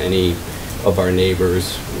door to any of our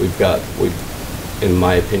neighbors. We've, in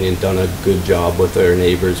my opinion, done a good job with our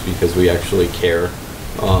neighbors because we actually care.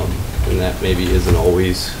 And that maybe isn't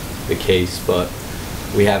always the case, but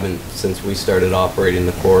we haven't, since we started operating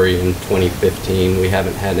the quarry in 2015, we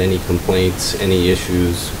haven't had any complaints, any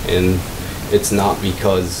issues, and it's not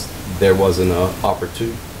because there wasn't a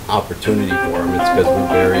opportunity for them, it's because we're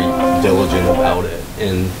very diligent about it.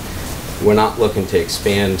 And we're not looking to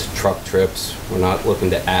expand truck trips, we're not looking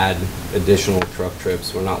to add additional truck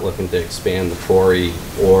trips, we're not looking to expand the quarry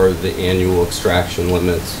or the annual extraction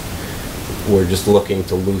limits. We're just looking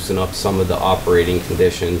to loosen up some of the operating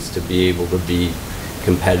conditions to be able to be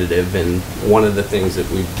competitive. And one of the things that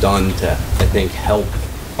we've done to, I think, help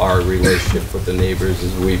our relationship with the neighbors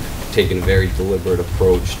is we've taken a very deliberate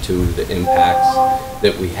approach to the impacts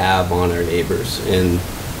that we have on our neighbors. And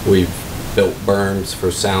we've built berms for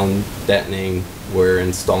sound deadening. We're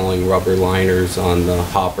installing rubber liners on the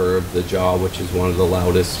hopper of the jaw, which is one of the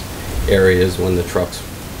loudest areas when the trucks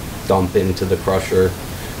dump into the crusher.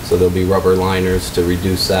 So there'll be rubber liners to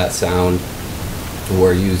reduce that sound.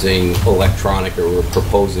 We're using electronic, or we're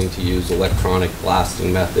proposing to use electronic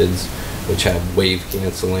blasting methods, which have wave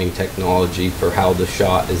canceling technology for how the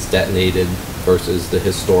shot is detonated versus the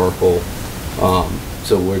historical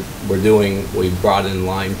So we brought in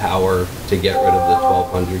line power to get rid of the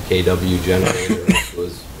 1200 kW generator, which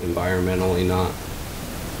was environmentally not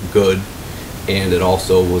good, and it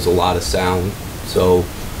also was a lot of sound. So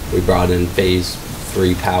we brought in phase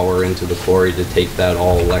 3 power into the quarry to take that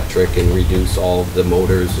all electric and reduce all of the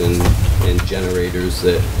motors and generators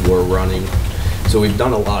that were running. So we've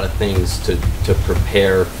done a lot of things to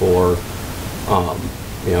prepare for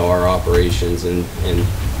our operations and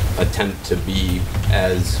attempt to be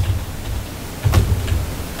as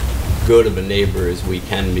good of a neighbor as we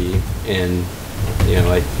can be. And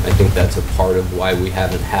I think that's a part of why we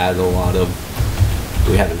haven't had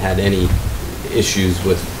any issues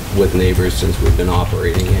with neighbors since we've been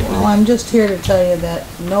operating it. Well, I'm just here to tell you that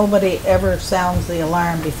nobody ever sounds the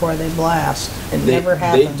alarm before they blast. It never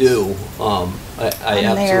happens. They do. I'm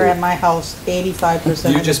there at my house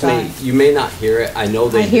 85% of the time. You may not hear it. I know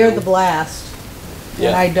they do. I hear the blast, Yeah.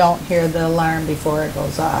 and I don't hear the alarm before it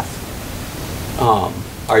goes off.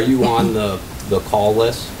 Are you on the call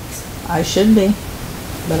list? I should be,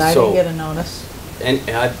 but I So- didn't get a notice. And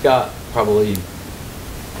I've got probably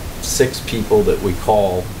 6 people that we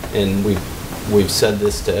call, and we've said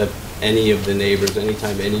this to any of the neighbors.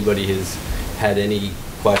 Anytime anybody has had any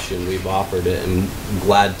question, we've offered it, and I'm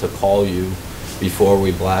glad to call you before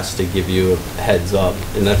we blast to give you a heads up.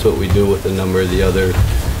 And that's what we do with a number of the other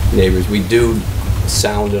neighbors. We do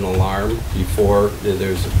sound an alarm before.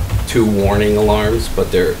 There's 2 warning alarms,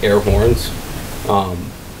 but they're air horns.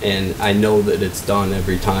 And I know that it's done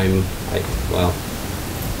every time.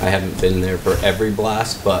 I haven't been there for every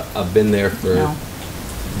blast, but I've been there for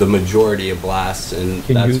the majority of blasts, and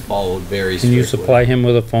that's followed very strictly. Can you supply him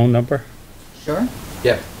with a phone number? Sure.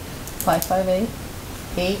 Yeah.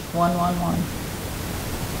 558-8111.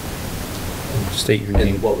 State your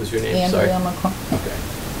name. And what was your name? Sorry. Andrea McCormick. Okay.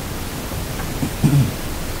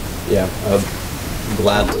 Yeah,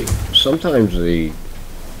 gladly. Sometimes the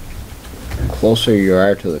closer you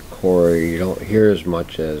are to the quarry, you don't hear as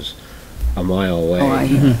much as a mile away. Oh, I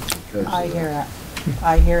hear. I hear it.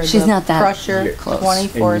 I hear She's the not that crusher close.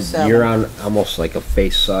 24/7. You're on almost like a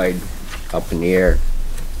face side up in the air.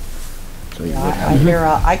 So you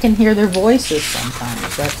Yeah, I can hear their voices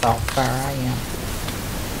sometimes. That's how far I am.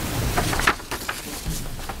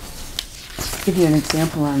 Give you an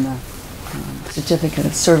example on the certificate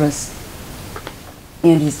of service.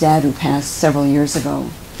 Andy's dad, who passed several years ago,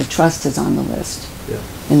 the trust is on the list. Yeah.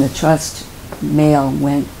 And the trust mail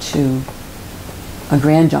went to a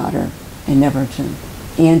granddaughter and never to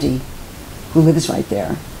Andy, who lives right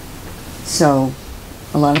there. So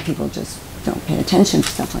a lot of people just don't pay attention to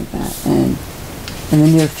stuff like that. And in the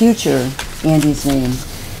near future, Andy's name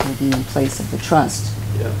will be in place of the trust.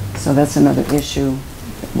 Yeah. So that's another issue.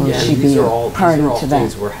 Will Yeah, she and these be are a all party to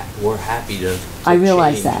that? things we're happy to I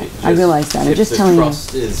realize change. that. It I realize that. I'm just telling you. If the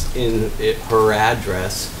trust is in her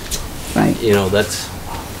address, Right. that's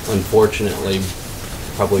unfortunately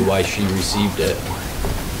probably why she received it.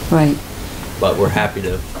 Right. But we're happy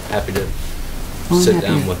to I'm sit happy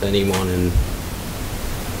down to- with anyone and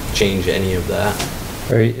change any of that.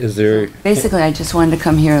 Right, is there, Basically, I just wanted to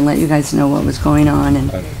come here and let you guys know what was going on,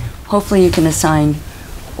 and hopefully you can assign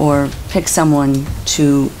or pick someone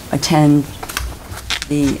to attend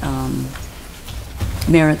the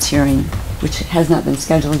merits hearing, which has not been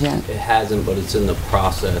scheduled yet. It hasn't, but it's in the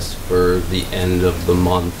process for the end of the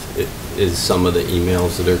month. It is some of the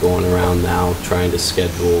emails that are going around now trying to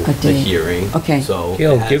schedule A the date. hearing. Okay. So.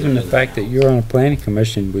 Gale, it hasn't given the been fact that announced. you're on a planning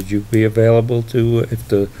commission, would you be available to, if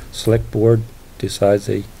the select board decides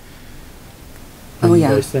they? Oh, What do you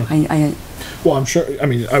yeah. guys think? I Well, I'm sure, I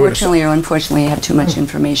mean, I would assume, fortunately or unfortunately, I have too much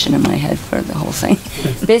information in my head for the whole thing.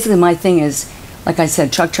 Basically, my thing is, like I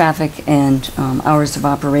said, truck traffic and hours of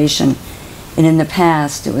operation. And in the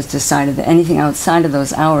past, it was decided that anything outside of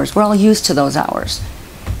those hours, we're all used to those hours.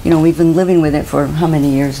 We've been living with it for how many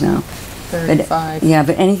years now? 35. Yeah,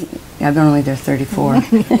 but I've been only there 34.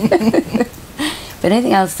 But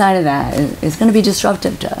anything outside of that is going to be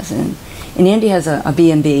disruptive to us. And Andy has a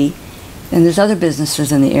B&B, and there's other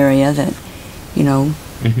businesses in the area that,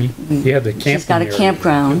 Yeah, the camping she's got a area,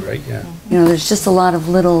 campground. Right, yeah. There's just a lot of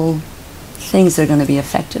little things that are going to be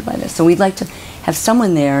affected by this. So we'd like to have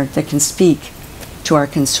someone there that can speak to our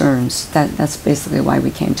concerns. That's basically why we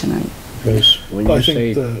came tonight. When I you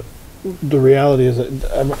say think the reality is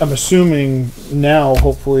that I'm assuming now,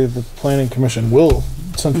 hopefully, the planning commission will,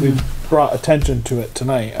 since we've brought attention to it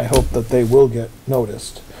tonight, I hope that they will get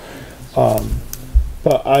noticed.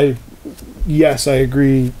 But yes, I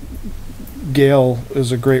agree, Gale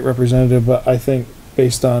is a great representative, but I think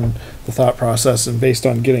based on the thought process and based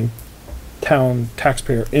on getting town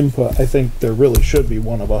taxpayer input, I think there really should be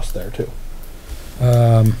one of us there too.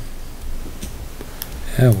 Yeah,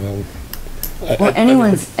 well, Well,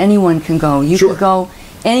 anyone can go. You Sure. could go,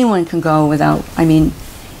 anyone can go without, I mean,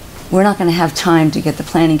 we're not gonna have time to get the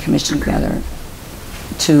planning commission together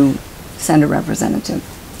to send a representative.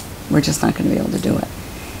 We're just not gonna be able to do it.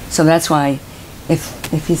 So that's why,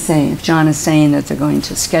 if John is saying that they're going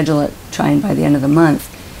to schedule it, trying by the end of the month,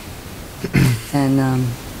 then,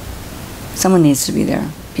 someone needs to be there,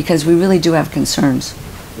 because we really do have concerns.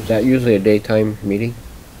 Is that usually a daytime meeting?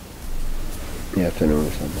 The afternoon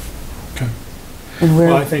or something? And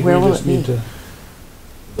Well, I think we where will just it be? need to.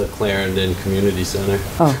 The Clarendon Community Center.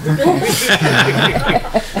 Oh, okay. I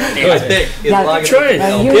think. as Yeah, long as choice. it's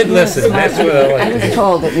held- You- Good you're listen, smart that's what I man. like. I was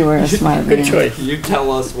told that you were a smart man. good choice. You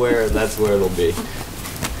tell us where, that's where it'll be.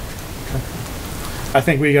 I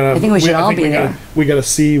think we gotta. I think we should all be gotta- there. We gotta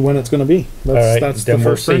see when it's gonna be. all That's, right, that's the then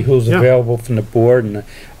we'll first see thing. who's Yeah. available from the board, and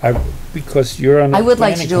because you're on the I would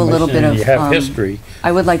like to planning do a little commission bit and of, you have history.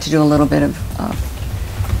 I would like to do a little bit of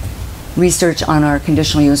research on our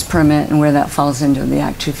conditional use permit and where that falls into the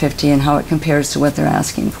Act 250 and how it compares to what they're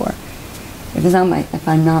asking for. If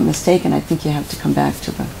I'm not mistaken, I think you have to come back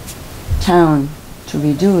to the town to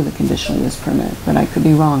redo the conditional use permit, but I could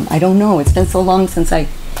be wrong. I don't know. It's been so long since I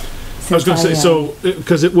was gonna say, so,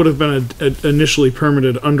 because it would have been initially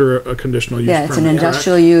permitted under a conditional use yeah, permit. it's an correct?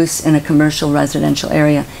 industrial use in a commercial residential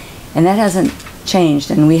area, and that hasn't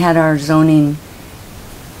changed. And we had our zoning,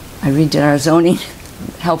 I redid our zoning,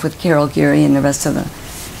 help with Carol Geary and the rest of the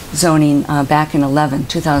zoning back in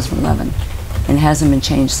 2011, and it hasn't been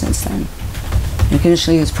changed since then. And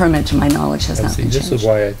conditional use permit, to my knowledge, has not See, been this changed. is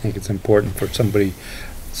why I think it's important for somebody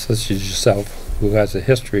such as yourself, who has a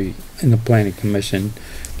history in the planning commission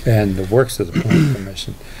and the works of the planning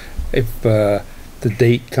commission. If the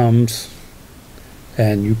date comes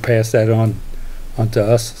and you pass that on to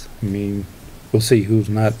us, I mean, we'll see who's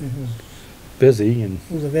not busy and,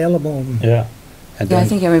 Who's available. yeah. And Yeah, I then,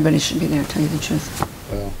 think everybody should be there, tell you the truth.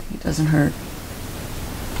 well, It doesn't hurt.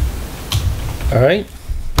 all right,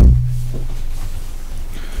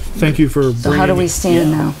 Thank you for So how do we bringing,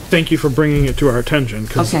 stand now? thank you for bringing it to our attention,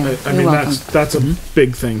 because Okay, I you're mean, welcome. that's a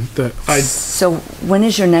big thing that So when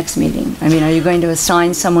is your next meeting? I mean, are you going to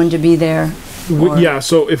assign someone to be there? Or- yeah,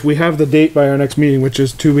 so if we have the date by our next meeting, which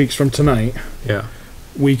is 2 weeks from tonight, yeah.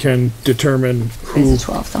 we can determine It's who, the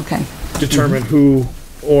 12th, okay. determine who,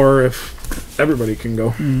 or if everybody can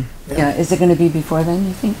go. Yeah, is it gonna be before then,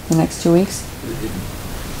 you think, the next 2 weeks?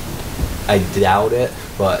 I doubt it,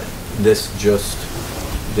 but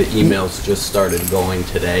the emails just started going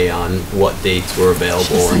today on what dates were available,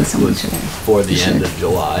 Should send and it someone was today. for the You end should. of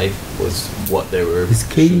July was what they were. Is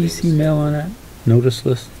Katie's shooting. email on that notice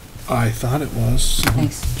list? I thought it was.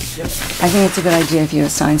 Thanks. I think it's a good idea if you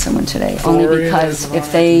assign someone today, only Gloria because is on if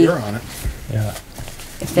it. they, You're on it, Yeah.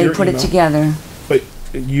 your put it email. together, but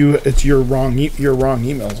it's your wrong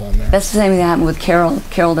emails on there. that's the same thing that happened with Carol.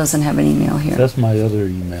 Carol doesn't have an email here. That's my other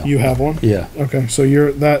email. You have one? Yeah. Okay, so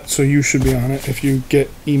so you should be on it if you get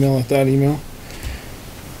email at that email.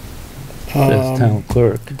 That's town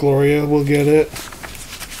clerk. Gloria will get it.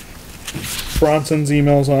 Bronson's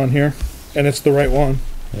email's on here, and it's the right one.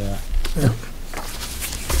 Yeah.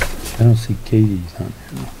 I don't see Katie's on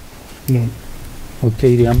there. No. Well,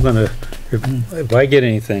 Katie, I'm gonna, if I get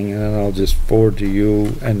anything, then I'll just forward to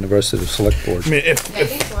you and the rest of the select board. I mean, Yeah, you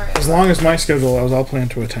for it. as long as my schedule allows, I'll plan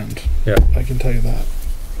to attend. Yeah. I can tell you that.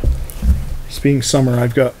 It's being summer,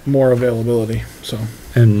 I've got more availability, so.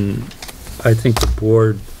 And I think the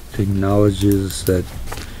board acknowledges that,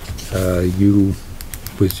 you,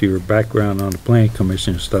 with your background on the planning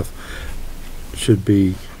commission and stuff, should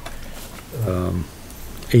be,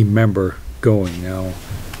 a member going. Now,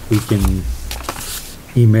 we can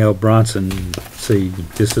email Bronson and say,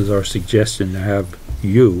 this is our suggestion to have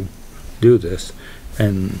you do this.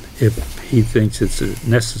 And if he thinks it's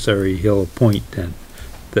necessary, he'll appoint then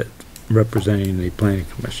that representing the planning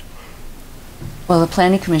commission. Well, the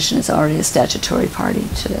planning commission is already a statutory party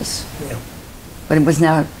to this. Yeah. But it was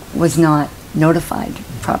not notified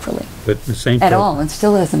properly But the same at token, all, and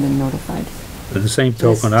still hasn't been notified. the same Yes,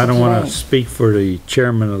 token, I don't wanna today. speak for the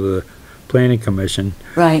chairman of the planning commission.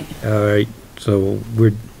 Right, All right, so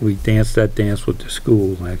we danced that dance with the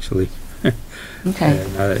school, actually. okay.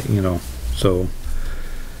 And, you know, so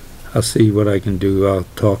I'll see what I can do. I'll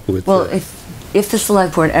talk with, Well, if the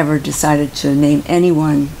select board ever decided to name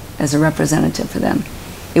anyone as a representative for them,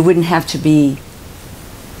 it wouldn't have to be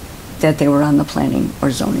that they were on the planning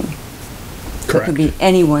or zoning. It Correct. could be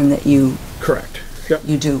anyone that you Correct. Yep.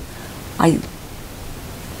 do.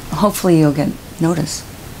 Hopefully you'll get notice.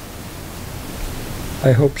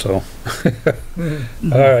 I hope so.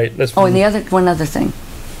 All right, let's. Oh, and one other thing.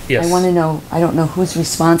 Yes. I want to know, I don't know who's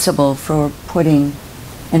responsible for putting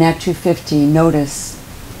an Act 250 notice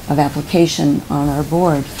of application on our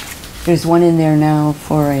board. There's one in there now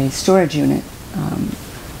for a storage unit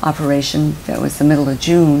operation that was the middle of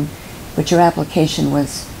June, but your application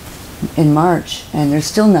was in March, and there's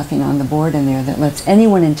still nothing on the board in there that lets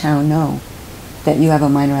anyone in town know that you have a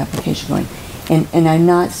minor application going. And I'm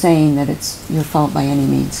not saying that it's your fault by any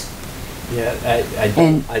means. Yeah, I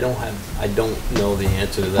don't know the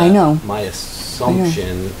answer to that. I know. My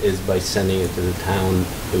assumption is by sending it to the town,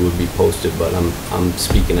 it would be posted, but I'm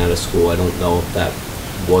speaking out of school. I don't know if that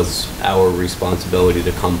was our responsibility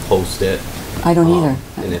to come post it. I don't either.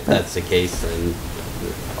 And if that's the case, then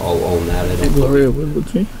I'll own that. I don't Gloria, believe would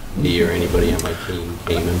she? me or anybody on my team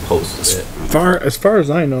came and posted it. As far as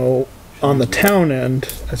I know, on the town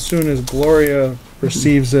end, as soon as Gloria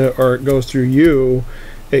receives it or it goes through you,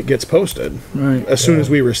 it gets posted. Right. As soon as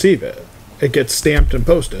we receive it, it gets stamped and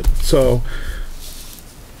posted. So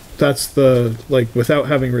that's the, like, without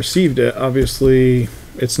having received it, obviously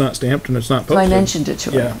it's not stamped and it's not So I posted. mentioned it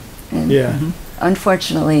to her. Yeah. And Yeah.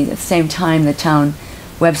 unfortunately, at the same time, the town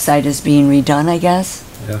website is being redone, I guess.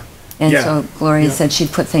 Yeah. And Yeah. so Gloria Yeah. said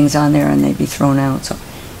she'd put things on there and they'd be thrown out. So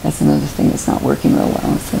that's another thing that's not working real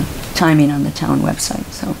well, is the timing on the town website.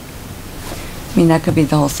 So, I mean, that could be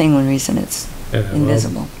the whole thing, one reason it's Yeah, well,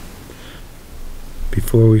 invisible.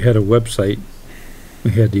 before we had a website,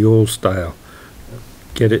 we had the old style.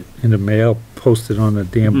 Get it in the mail, post it on a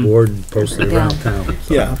damn board and post it around town.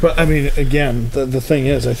 So, Yeah, but I mean, again, the thing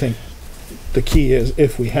is, I think the key is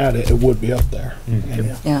if we had it, it would be up there.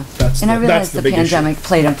 And Yeah. that's And I the, that's realize the the big issue. pandemic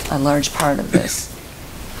played a large part of this,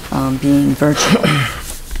 being virtual.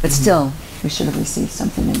 But still, we should have received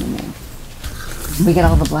something in the mail. We get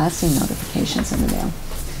all the blasting notifications in the mail.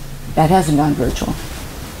 That hasn't gone virtual.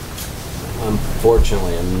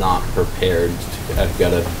 Unfortunately, I'm not prepared. I've got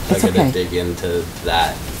to okay. dig into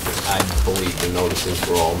that. I believe the notices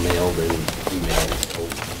were all mailed and emailed, so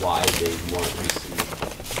why they weren't received,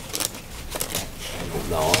 I don't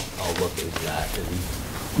know. I'll look into that and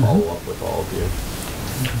follow up with all of you.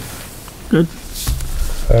 Good.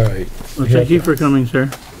 all right. Well, thank you for coming, sir.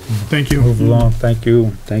 Thank you. Move along. Thank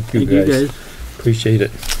you. Thank you, Thank you, guys. guys. Appreciate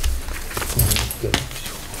it.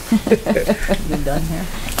 You done here?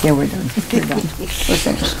 Yeah, we're done. We're done. We're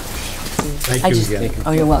finished. Thank I you just, again.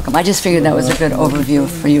 oh, you're welcome. I just figured that was a good overview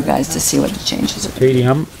for you guys to see what the changes are. Katie,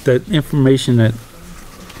 the information that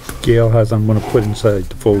Gale has, I'm gonna put inside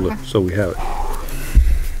the folder, so we have it.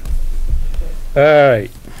 All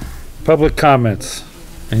right, public comments.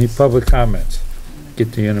 Any public comments?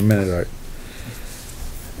 Get to you in a minute, Art.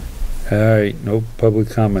 All right, no public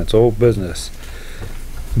comments. Old business.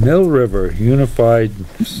 Mill River Unified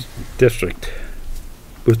District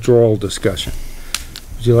withdrawal discussion.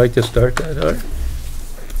 Would you like to start that, Art?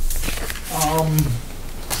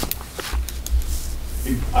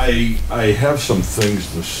 I have some things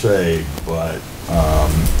to say, but,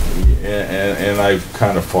 and I've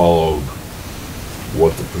kind of followed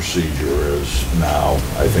what the procedure is now.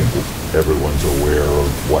 I think everyone's aware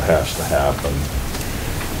of what has to happen.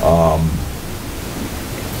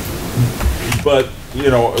 But, you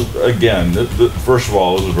know, again, first of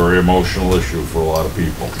all, this is a very emotional issue for a lot of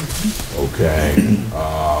people, okay?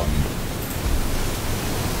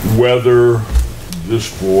 Whether this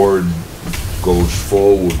board goes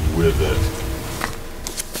forward with it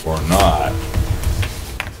or not,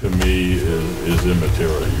 to me, is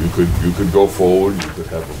immaterial. You could go forward, you could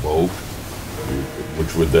have a vote,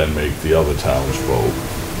 which would then make the other towns vote,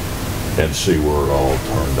 and see where it all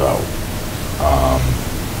turned out.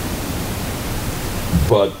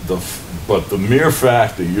 But the mere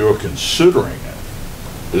fact that you're considering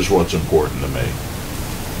it is what's important to me.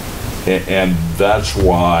 And that's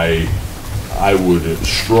why I would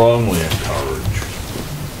strongly encourage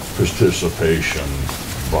participation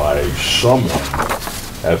by someone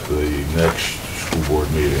at the next school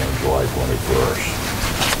board meeting on July 21st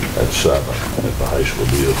at 7 at the high school.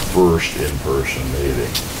 It'll be the first in-person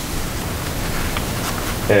meeting.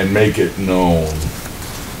 And make it known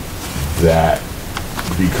that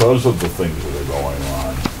because of the things that are going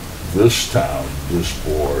on, this town, this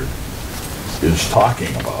board, is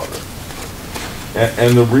talking about it.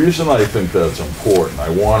 And the reason I think that's important, I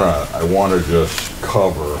wanna just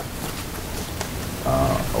cover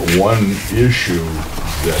one issue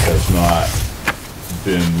that has not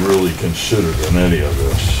been really considered in any of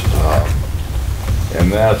this,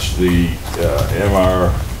 and that's the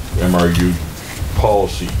MRU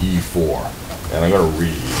policy E4. And I'm gonna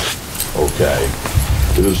read, okay.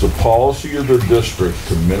 It is the policy of the district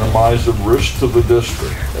to minimize the risk to the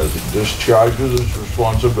district as it discharges its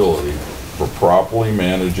responsibility for properly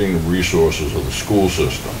managing the resources of the school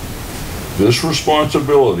system. This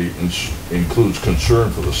responsibility includes concern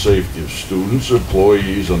for the safety of students,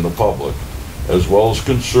 employees, and the public, as well as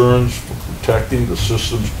concerns for protecting the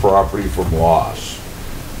system's property from loss.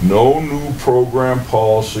 No new program,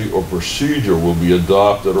 policy, or procedure will be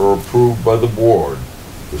adopted or approved by the board,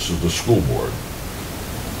 this is the school board,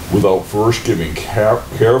 without first giving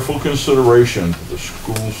careful consideration to the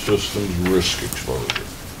school system's risk exposure.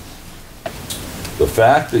 The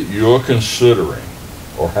fact that you're considering,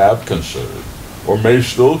 or have considered, or may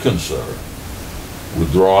still consider,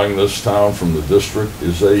 withdrawing this town from the district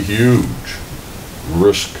is a huge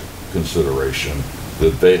risk consideration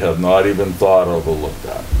that they have not even thought of or looked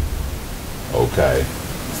at. Okay?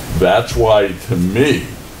 That's why, to me,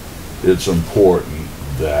 it's important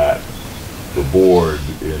that the board,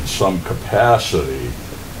 in some capacity,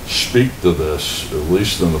 speak to this, at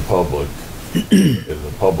least in the public, in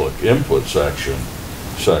the public input session,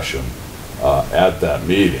 at that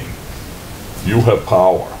meeting. You have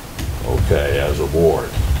power, okay, as a board.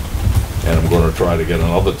 And I'm going to try to get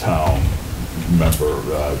another town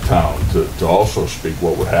to also speak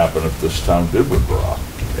what would happen if this town did withdraw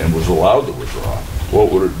and was allowed to withdraw.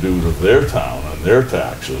 What would it do to their town and their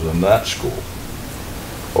taxes and that school?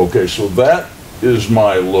 Okay, so that is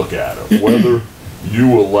my look at it. Whether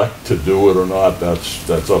you elect to do it or not,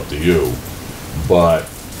 that's up to you. But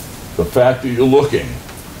the fact that you're looking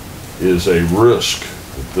is a risk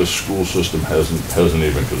that this school system hasn't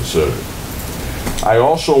even considered. I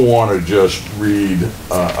also want to just read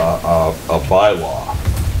a bylaw,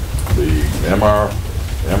 the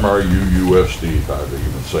MRUUSD, how do you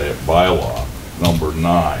even say it, bylaw number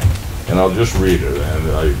 9, and I'll just read it,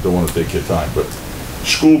 and I don't want to take your time, but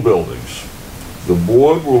school buildings. The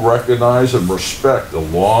board will recognize and respect the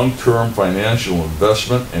long-term financial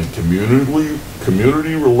investment and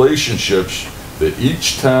community relationships that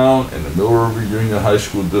each town in the Mill River Union High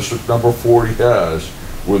School District number 40 has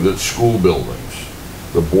with its school buildings.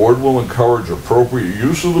 The board will encourage appropriate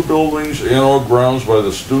use of the buildings and/or grounds by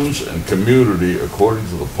the students and community according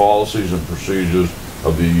to the policies and procedures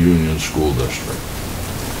of the Union School District.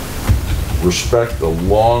 Respect the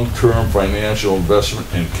long-term financial investment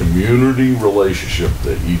and community relationship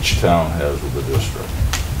that each town has with the district.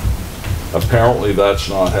 Apparently that's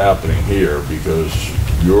not happening here because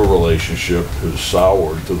your relationship has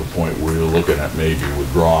soured to the point where you're looking at maybe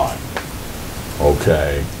withdrawing.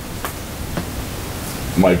 Okay.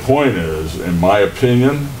 My point is, in my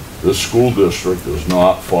opinion, this school district is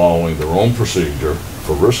not following their own procedure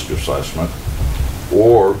for risk assessment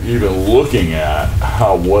or even looking at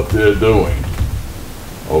how what they're doing,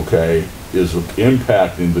 okay, is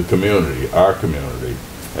impacting the community, our community,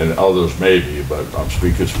 and others maybe, but I'm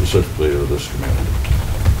speaking specifically to this community.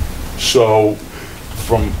 So,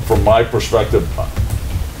 from my perspective,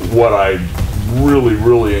 what I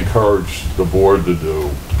really encourage the board to do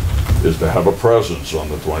is to have a presence on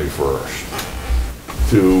the 21st,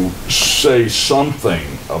 to say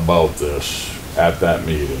something about this at that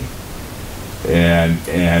meeting,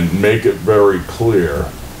 and make it very clear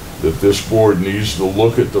that this board needs to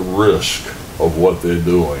look at the risk of what they're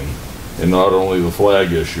doing, and not only the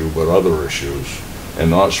flag issue, but other issues, and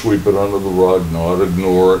not sweep it under the rug, not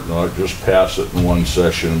ignore it, not just pass it in one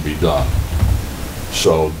session and be done.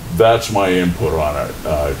 So that's my input on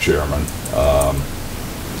it, Chairman.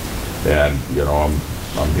 And, you know,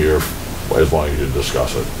 I'm here as long as you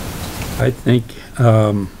discuss it. I think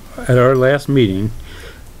at our last meeting,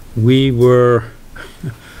 we were,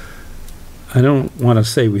 I don't want to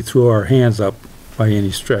say we threw our hands up by any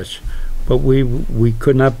stretch, but we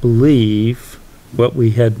could not believe what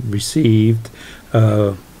we had received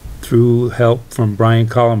through help from Brian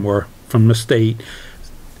Collmore from the state,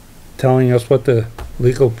 telling us what the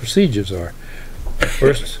legal procedures are.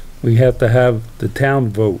 First, we have to have the town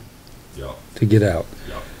vote to get out.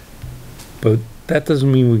 But that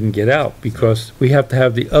doesn't mean we can get out, because we have to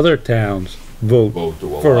have the other towns vote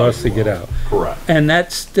for us to get out. Correct. And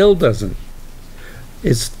that still doesn't.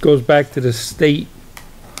 It goes back to the state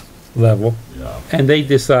level, and they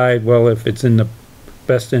decide, well, if it's in the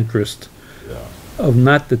best interest of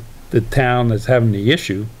not the town that's having the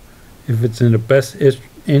issue, if it's in the best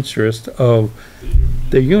interest of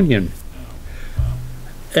the union.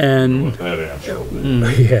 And That answer will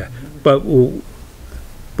be. yeah, but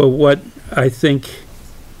what I think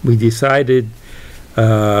we decided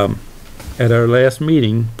at our last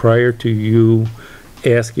meeting, prior to you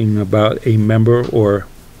asking about a member or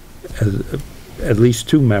at least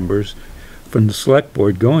 2 members from the select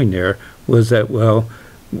board going there, was that, well,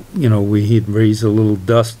 you know, we'd raise a little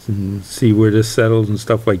dust and see where this settles and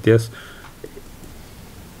stuff like this.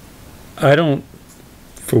 I don't,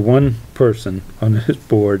 for one person on this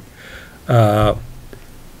board,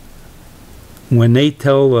 when they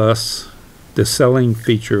tell us the selling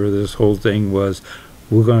feature of this whole thing was,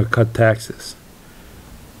 we're gonna cut taxes.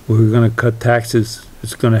 We're gonna cut taxes,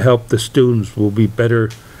 it's gonna help the students, we'll be better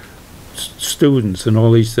students and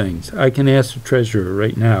all these things. I can ask the treasurer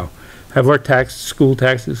right now, have our school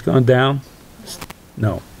taxes gone down?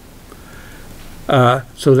 No.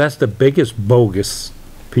 So that's the biggest bogus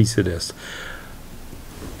piece of this.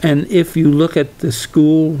 And if you look at the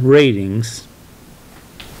school ratings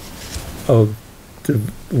of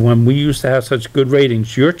when we used to have such good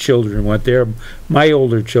ratings, your children went there, my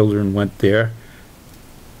older children went there,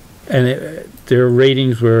 and their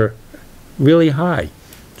ratings were really high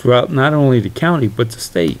throughout not only the county but the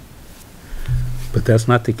state. But that's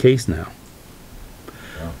not the case now.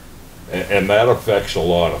 And that affects a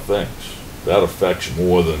lot of things. That affects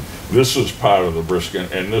more than, this is part of the risk,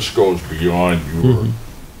 and this goes beyond your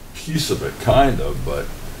piece of it, kind of, but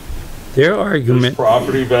Their there's argument,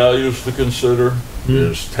 property values to consider,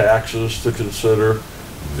 there's taxes to consider,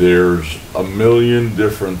 there's a million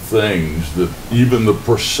different things that even the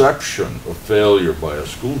perception of failure by a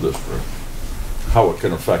school district, how it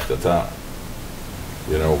can affect the town.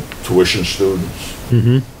 You know, tuition students,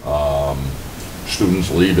 students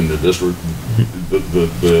leaving the district.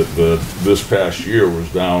 This past year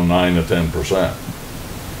was down 9 to 10%,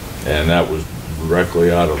 and that was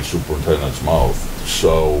directly out of the superintendent's mouth.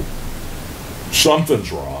 So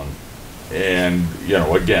something's wrong, and you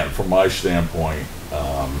know, again, from my standpoint,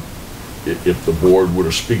 if the board were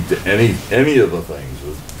to speak to any of the things,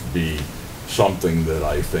 it'd be something that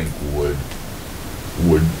I think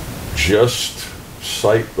would just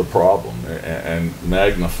cite the problem and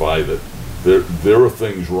magnify that there are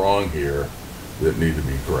things wrong here that need to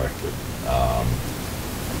be corrected.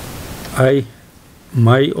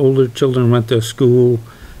 my older children went to school.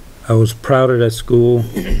 I was proud of that school.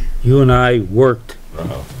 You and I worked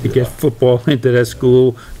to get football into that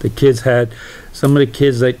school. The kids had, some of the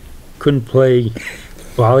kids that couldn't play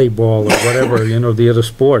volleyball or whatever, you know, the other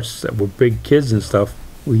sports that were big kids and stuff,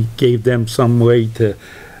 we gave them some way to,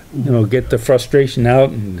 you know, get the frustration out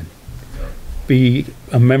and be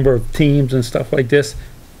a member of teams and stuff like this.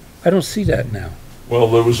 I don't see that now. Well,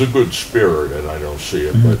 there was a good spirit, and I don't see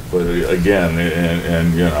it, but again,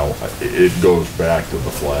 and you know, it goes back to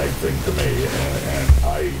the flag thing to me, and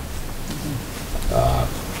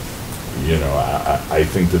you know, I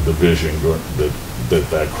think the division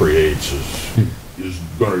that creates is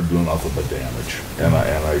going to do nothing but damage, and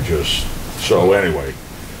I just, so anyway,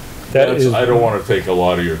 I don't want to take a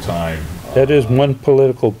lot of your time. That is one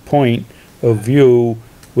political point of view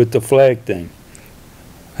with the flag thing.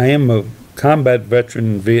 I am a combat veteran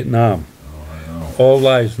in Vietnam. All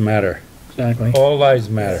lives matter. Exactly. All lives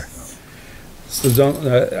matter. So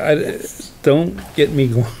don't get me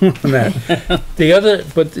going on that.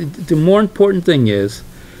 The more important thing is,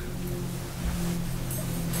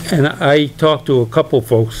 and I talked to a couple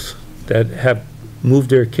folks that have moved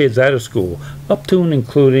their kids out of school, up to and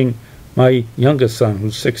including my youngest son,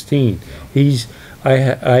 who's 16. I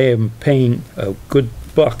am paying a good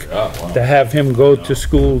buck to have him go to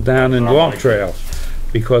school down in Long Trail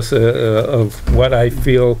because of what I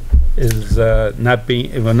feel is not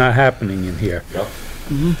happening in here.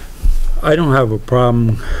 I don't have a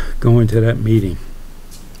problem going to that meeting.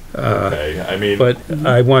 Okay, I mean, but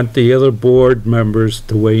I want the other board members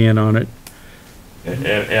to weigh in on it.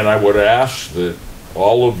 And I would ask that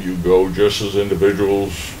all of you go just as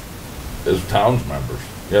individuals, as towns members,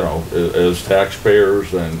 you know, as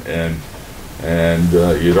taxpayers, and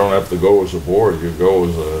you don't have to go as a board. You go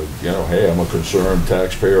as a, you know, hey, I'm a concerned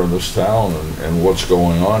taxpayer in this town, and what's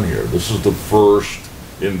going on here. This is the first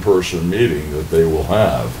in-person meeting that they will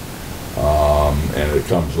have, and it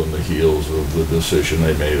comes on the heels of the decision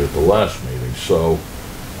they made at the last meeting. So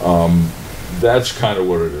that's kind of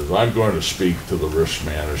what it is. I'm going to speak to the risk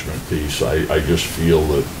management piece. I just feel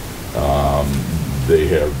that they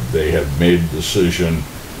have made a decision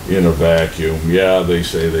in a vacuum. Yeah, they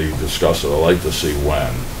say they discuss it. I'd like to see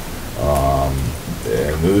when.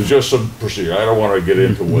 And there's just some procedure. I don't want to get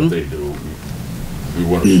into what they do. We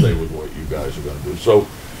want to stay with what you guys are going to do. So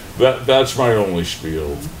that's my only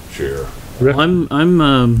spiel, Chair.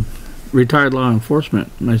 I'm retired law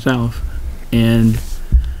enforcement myself, and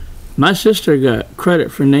my sister got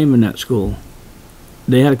credit for naming that school.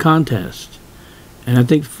 They had a contest, and I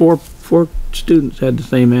think four students had the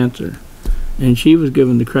same answer, and she was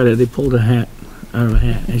given the credit. They pulled a hat out of a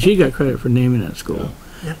hat, and she got credit for naming that school.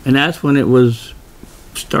 And that's when it was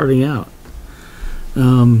starting out.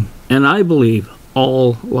 And I believe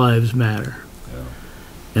all lives matter.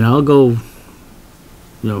 And I'll go, you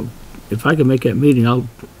know, if I can make that meeting, I'll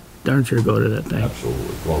darn sure go to that thing.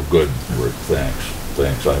 Absolutely. Well, good, Rick, thanks.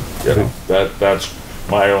 That's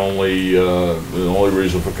my only, the only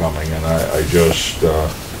reason for coming, and I just,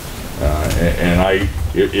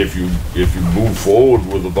 if you move forward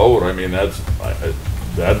with the vote, I mean,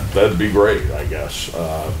 that'd be great, I guess.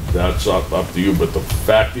 That's up to you, but the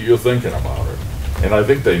fact that you're thinking about it, and I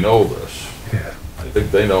think they know this. Yeah. I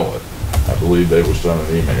think they know it. I believe they was sent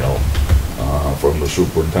an email from the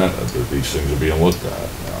superintendent that these things are being looked at.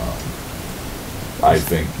 I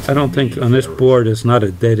don't think on this board it's not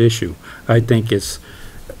a dead issue. I think it's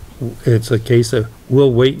a case of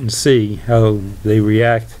we'll wait and see how they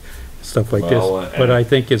react, stuff like this. But I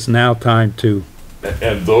think it's now time to.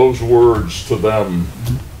 And those words to them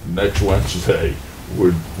next Wednesday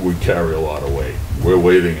would carry a lot of weight. We're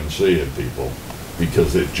waiting and seeing, people,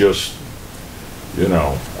 because it just, you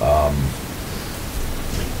know,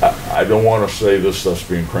 I don't want to say this stuff's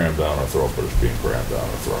being crammed down our throat, but it's being crammed down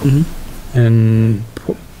our throat. Mm-hmm. And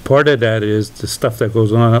part of that is the stuff that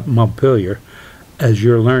goes on up Montpelier, as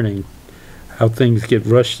you're learning how things get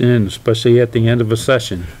rushed in, especially at the end of a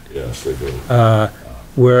session. Yes, they do.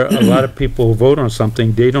 Where a lot of people vote on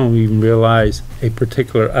something, they don't even realize a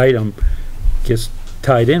particular item gets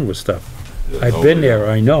tied in with stuff. Yeah, I've been there,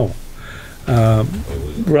 I know.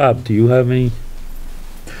 Rob, do you have any?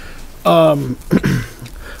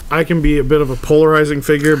 I can be a bit of a polarizing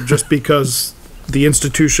figure just because the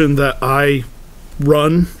institution that I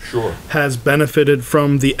run Sure. has benefited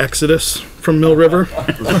from the exodus from Mill River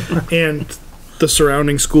and the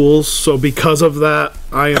surrounding schools. So because of that,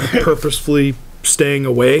 I am purposefully staying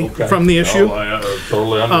away from the issue.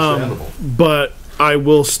 Totally understandable. But I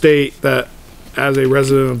will state that as a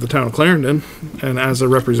resident of the town of Clarendon and as a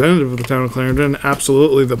representative of the town of Clarendon,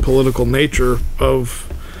 absolutely the political nature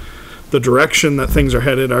of the direction that things are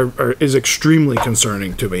headed is extremely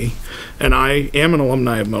concerning to me. And I am an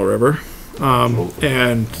alumni of Mill River.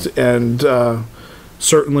 And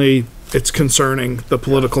certainly it's concerning the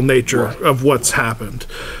political nature of what's happened.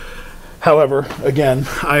 However, again,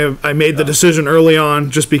 I made the decision early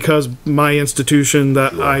on just because my institution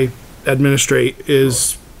that I administrate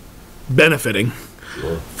is benefiting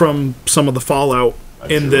from some of the fallout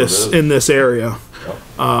in this area.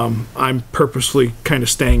 I'm purposely kind of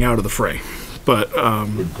staying out of the fray, but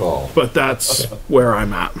Good call. but that's where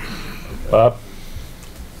I'm at. Bob?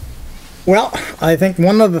 Well, I think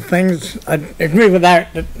one of the things, I agree with Art,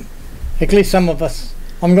 that at least some of us,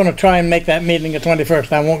 I'm gonna try and make that meeting the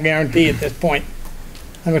 21st. I won't guarantee at this point.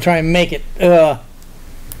 I'm gonna try and make it. I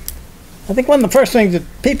think one of the first things that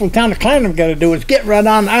people in town of Clarendon gotta do is get right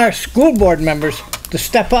on our school board members to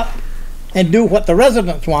step up and do what the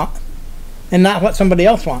residents want and not what somebody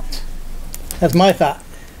else wants. That's my thought.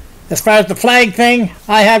 As far as the flag thing,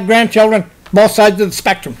 I have grandchildren both sides of the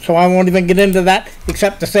spectrum, so I won't even get into that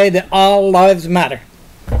except to say that all lives matter.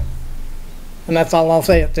 And that's all I'll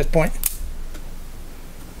say at this point.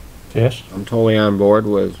 Yes? I'm totally on board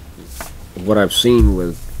with what I've seen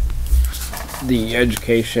with the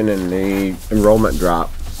education and the enrollment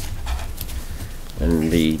drop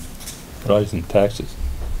and the Rise in taxes.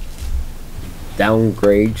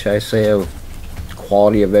 downgrade, should I say, of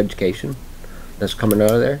quality of education that's coming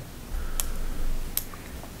out of there.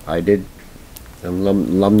 I'm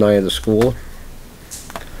alumni of the school.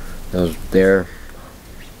 I was there.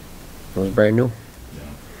 It was brand new.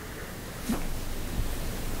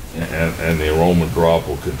 And the enrollment drop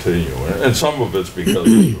will continue. And some of it's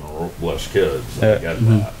because of less kids, I get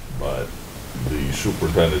that. But the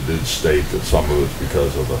superintendent did state that some of it's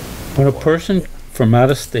because of the... When a person from out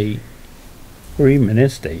of state, or even in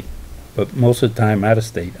state, but most of the time out of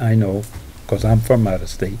state, I know, because I'm from out of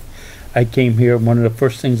state, I came here, one of the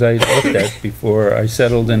first things I looked at before I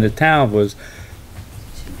settled in the town was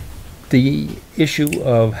the issue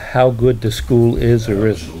of how good the school is or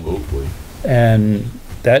isn't. Absolutely. And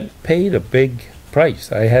that paid a big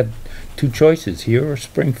price. I had two choices, here or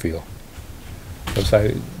Springfield, because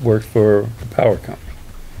I worked for the power company.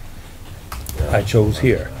 I chose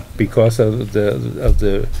here because of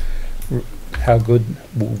the how good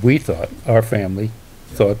we thought, our family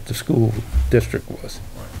thought the school district was.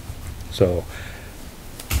 So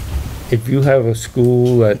if you have a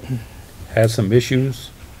school that has some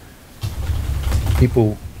issues,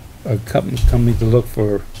 people are coming to look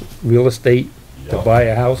for real estate to buy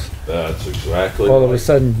a house. That's exactly All of a right.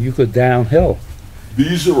 sudden you go downhill.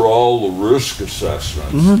 These are all the risk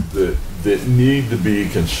assessments that need to be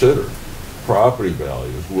considered. Property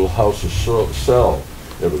values, will houses sell?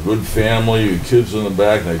 You have a good family, your kids in the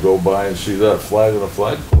back, and they go by and see that flag on a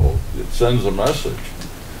flagpole. It sends a message.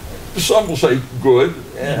 some will say good,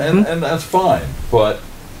 and that's fine, but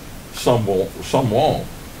some won't.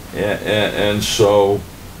 And so,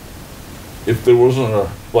 if there wasn't a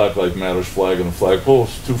Black Lives Matters flag and a flagpole,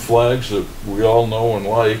 it's two flags that we all know and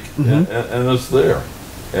like, and it's there.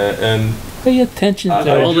 And Pay attention to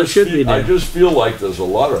I all that just should feel- be there. I just feel like there's a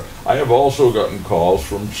lot of, I have also gotten calls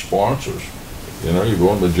from sponsors. You know, you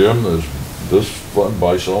go in the gym, there's this fund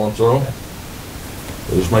by so-and-so.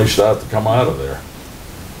 This may start to come out of there.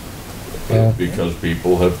 Well, Because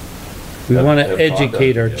people have. we have- want have to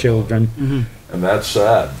educate our contacted me about it. children, And that's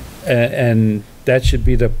sad. and that should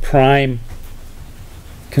be the prime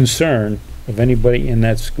concern of anybody in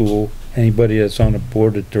that school, anybody that's on the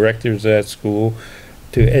board of directors of that school,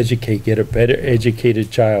 to educate, get a better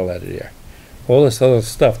educated child out of there. All this other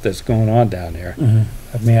stuff that's going on down there,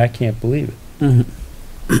 I mean, I can't believe it.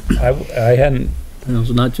 I hadn't, And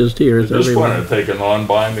it's not just here, At it's this point, everywhere. I'd take a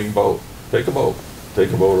non-binding vote. Take a vote.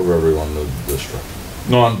 Take a vote of everyone in the district.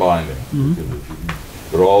 Non-binding.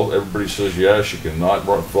 But everybody says yes, you cannot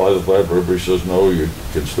fly the flag, but everybody says no, you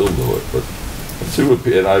can still do it. But let's see what,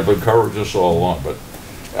 and I've encouraged this all along, but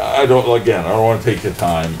I don't want to take your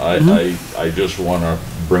time. I just want to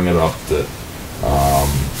bring it up that,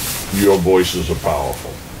 your voices are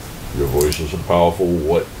powerful. Your voices are powerful.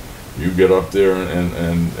 What you get up there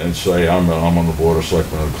and say, I'm on the board of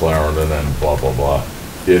selectmen in Clarendon and blah, blah, blah.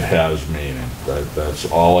 It has meaning. That's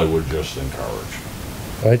all I would just encourage.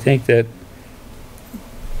 I think that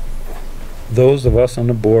those of us on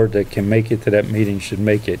the board that can make it to that meeting should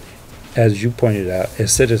make it, as you pointed out,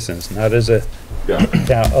 as citizens, not as a Yeah.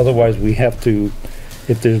 town. Otherwise, we have to,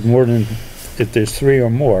 if there's three or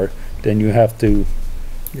more, then you have to,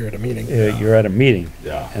 You're at a meeting. you're at a meeting.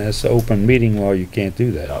 Yeah. And it's an open meeting law, you can't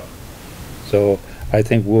do that. Yeah. So I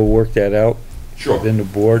think we'll work that out Sure. within the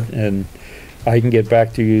board, and I can get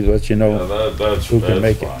back to you, let you Yeah, know. that's who can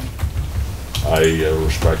make it. fine. I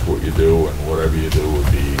respect what you do, and whatever you do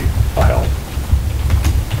would be a help.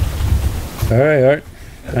 All right, Art,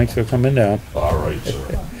 thanks for coming down. All right,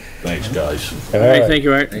 sir. Thanks, guys. All All right, right. thank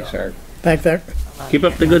you, Art. Thanks, Art. Back there. Keep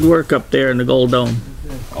up the good work up there in the Gold Dome.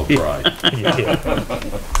 I'll try.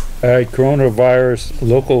 All right, coronavirus,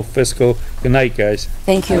 local fiscal, good night, guys.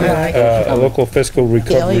 Thank you. Local fiscal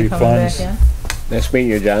recovery funds. Nice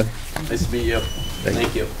meeting you, John. Nice to meet you.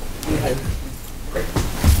 Thank you.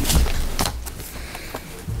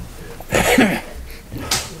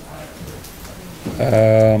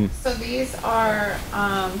 So these are,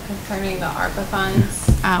 concerning the ARPA funds.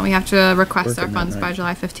 We have to request our Working on funds that. by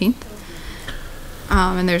July 15th.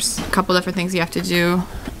 And there's a couple different things you have to do,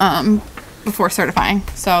 before certifying.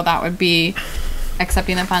 So that would be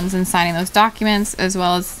accepting the funds and signing those documents, as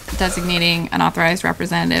well as designating an authorized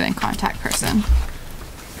representative and contact person.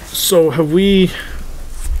 So have you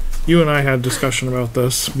and I had discussion about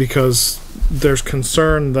this because there's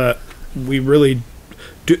concern that we really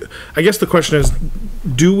do. I guess the question is,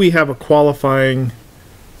 do we have a qualifying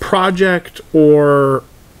project or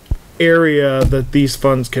area that these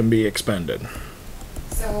funds can be expended?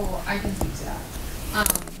 So I can speak to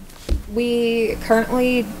that. We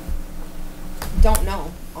currently don't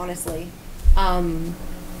know, honestly.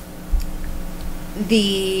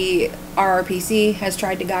 The RRPC has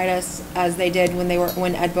tried to guide us as they did when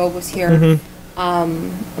Edbo was here a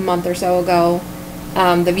month or so ago.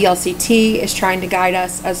 The VLCT is trying to guide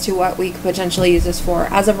us as to what we could potentially use this for.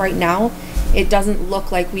 As of right now, it doesn't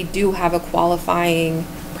look like we do have a qualifying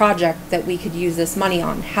project that we could use this money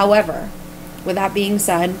on. However, with that being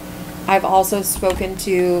said, I've also spoken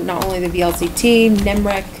to not only the VLCT,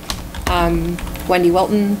 NIMRIC, Wendy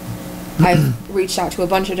Wilton. I've reached out to a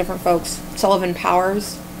bunch of different folks. Sullivan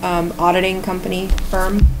Powers, auditing company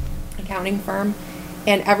firm, accounting firm,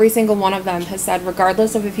 and every single one of them has said,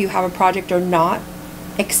 regardless of if you have a project or not,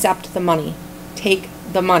 accept the money. Take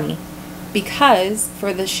the money. Because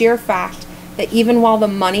for the sheer fact that even while the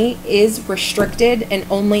money is restricted and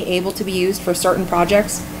only able to be used for certain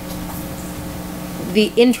projects,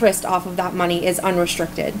 the interest off of that money is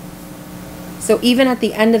unrestricted. So even at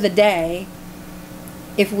the end of the day,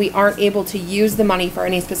 if we aren't able to use the money for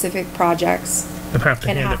any specific projects And have to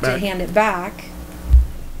and hand have it back. to hand it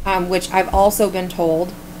back, which I've also been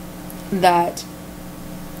told that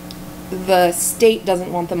the state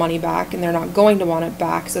doesn't want the money back and they're not going to want it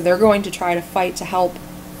back, so they're going to try to fight to help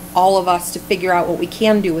all of us to figure out what we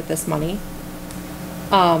can do with this money.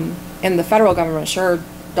 And the federal government sure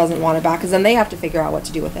doesn't want it back, because then they have to figure out what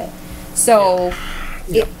to do with it. So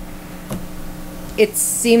it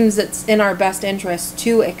seems it's in our best interest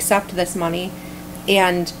to accept this money,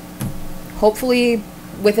 and hopefully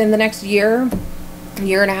within the next year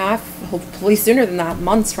and a half, hopefully sooner than that,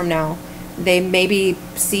 months from now, they maybe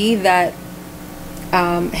see that,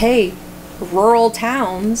 hey, rural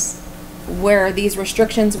towns where these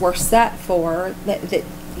restrictions were set for, that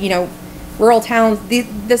you know, rural towns,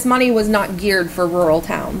 this money was not geared for rural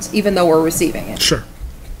towns, even though we're receiving it. Sure.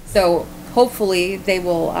 So hopefully they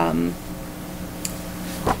will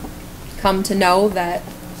come to know that,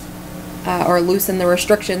 or loosen the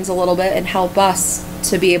restrictions a little bit and help us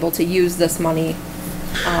to be able to use this money.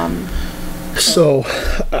 So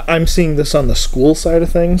I'm seeing this on the school side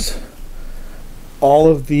of things. All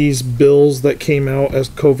of these bills that came out as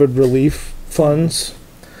COVID relief funds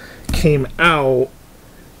came out,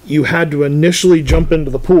 you had to initially jump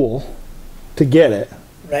into the pool to get it.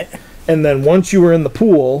 Right. And then once you were in the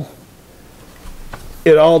pool,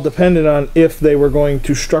 it all depended on if they were going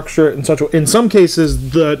to structure it in such a way. In some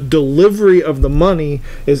cases, the delivery of the money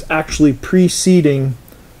is actually preceding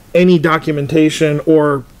any documentation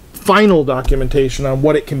or final documentation on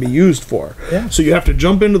what it can be used for. Yeah. So you have to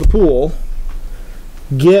jump into the pool,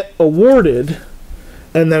 get awarded,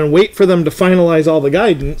 and then wait for them to finalize all the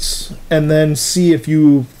guidance, and then see if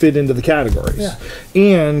you fit into the categories. Yeah.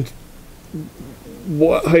 And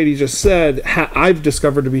what Heidi just said, I've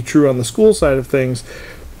discovered to be true on the school side of things.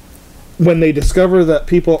 When they discover that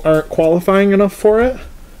people aren't qualifying enough for it,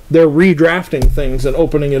 they're redrafting things and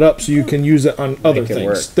opening it up so you can use it on other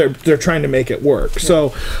things. They're trying to make it work.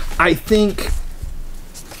 So I think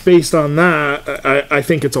based on that, I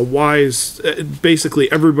think it's a wise,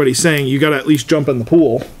 basically everybody's saying you got to at least jump in the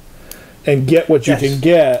pool and get what you can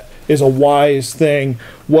get is a wise thing.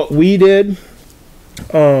 What we did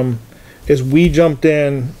is we jumped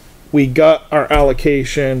in, we got our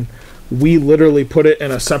allocation, we literally put it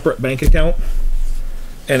in a separate bank account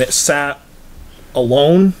and it sat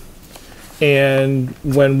alone. And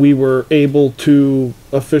when we were able to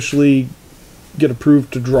officially get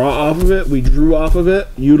approved to draw off of it, we drew off of it,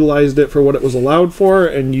 utilized it for what it was allowed for,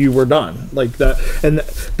 and you were done like that. And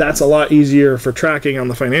that's a lot easier for tracking on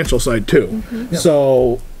the financial side too. Mm-hmm.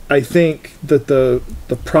 So I think that the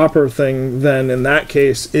proper thing then in that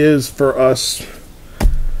case is for us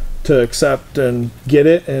to accept and get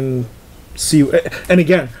it and see. And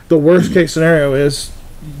again, the worst case scenario is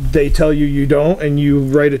they tell you you don't, and you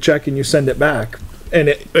write a check and you send it back. And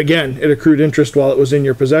it accrued interest while it was in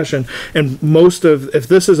your possession. And if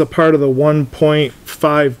this is a part of the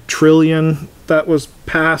 1.5 trillion that was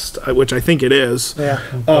passed, which I think it is,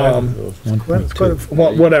 whatever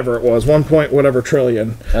it was, 1 point whatever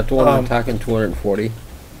trillion. That's the one we're talking 240.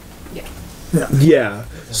 Yeah.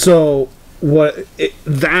 So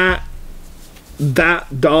that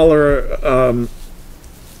dollar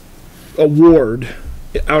award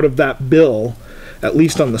out of that bill, at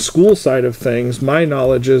least on the school side of things, my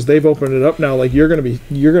knowledge is they've opened it up now. Like you're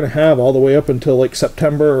gonna have all the way up until like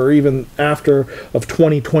September or even after of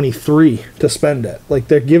 2023 to spend it. Like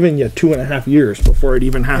they're giving you 2.5 years before it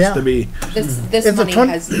even has to be. This money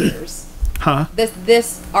has years. Huh?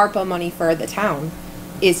 This ARPA money for the town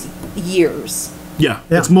is years. Yeah,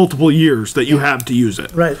 it's multiple years that you have to use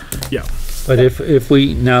it. Right. Yeah. But if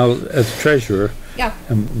we now, as treasurer,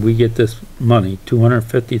 and we get this money,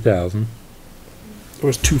 250,000. It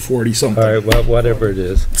was 240 something. All right, well, whatever it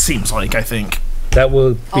is. It seems like, I think. That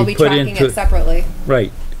will I'll be be put tracking into it separately.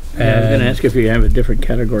 Right. I was gonna ask if you have a different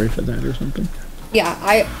category for that or something. Yeah,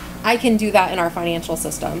 I can do that in our financial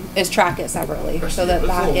system, is track it separately, so that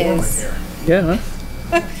is. Yeah,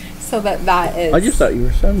 huh? So that is. I just thought you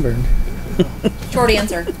were sunburned. Short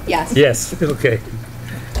answer, yes. Yes, okay.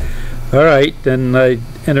 All right, then I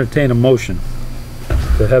entertain a motion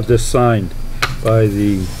to have this signed by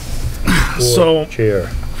the board chair.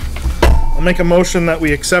 I'll make a motion that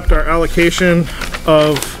we accept our allocation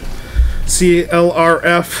of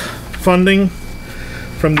CLRF funding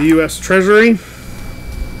from the U.S. Treasury,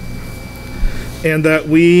 and that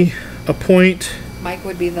we appoint. Mike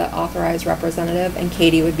would be the authorized representative and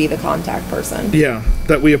Katie would be the contact person. Yeah,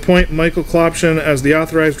 that we appoint Michael Klopshin as the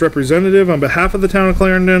authorized representative on behalf of the town of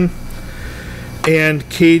Clarendon, and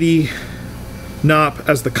Katie Knopp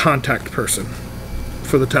as the contact person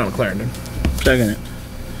for the town of Clarendon. Second it.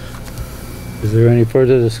 Is there any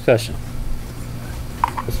further discussion?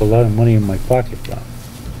 That's a lot of money in my pocket now.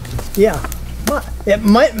 Yeah, but it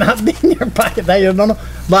might not be in your pocket, I don't know.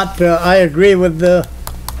 But I agree with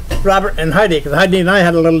Robert and Heidi, because Heidi and I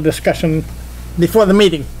had a little discussion before the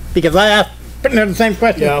meeting, because I asked pretty much the same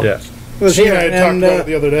question. Yeah. Was She here, and I had talked about it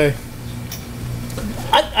the other day.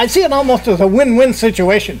 I see it almost as a win-win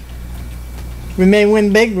situation. We may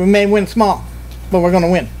win big, we may win small, but we're gonna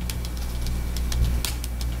win.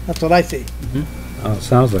 That's what I see. Oh, it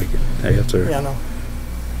sounds like it. After, You know.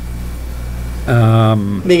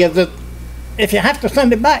 Because if you have to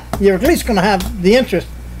send it back, you're at least gonna have the interest.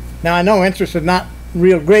 Now, I know interest is not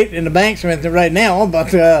real great in the banks or anything right now,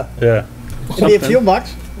 but, Yeah. it'd be a few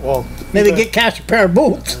bucks. Well, Maybe get cash a pair of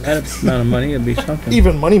boots. That amount of money would be something.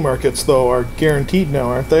 even money markets though are guaranteed now,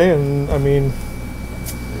 aren't they? And I mean,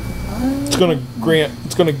 it's gonna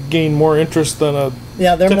gain more interest than a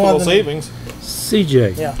Yeah, they're more typical than. savings.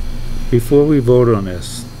 CJ. Yeah. Before we vote on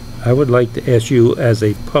this, I would like to ask you as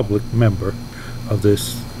a public member of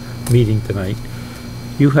this meeting tonight,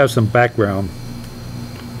 you have some background,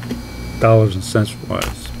 dollars and cents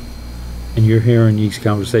wise, and you're hearing these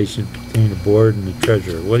conversations between the board and the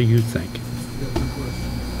treasurer. What do you think?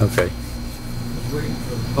 Okay.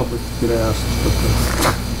 Public could ask.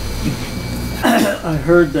 I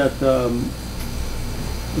heard that,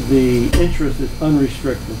 the interest is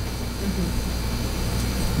unrestricted.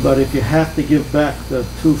 But if you have to give back the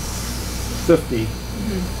 $250,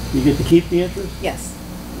 you get to keep the interest, Yes,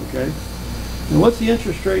 okay? And what's the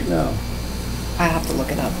interest rate now? I have to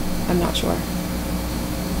look it up. I'm not sure.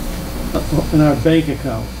 In our bank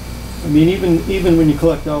account? I mean, even when you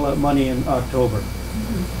collect all that money in October,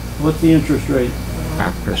 what's the interest rate?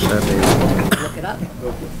 After 7. Look it up.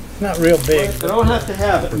 It's not real big. I don't have to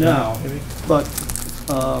have it now, but,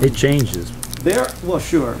 It changes. well,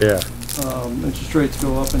 sure. Yeah. Interest rates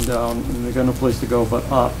go up and down, and they got no place to go but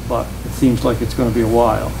up, but it seems like it's gonna be a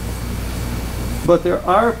while. But there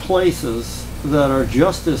are places that are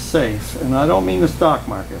just as safe, and I don't mean the stock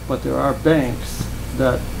market, but there are banks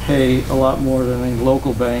that pay a lot more than a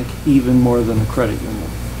local bank, even more than a credit union.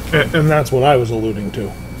 And that's what I was alluding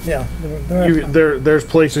to. Yeah. There's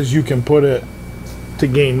places you can put it to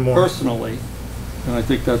gain more. Personally, and I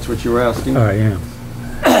think that's what you're asking. I am.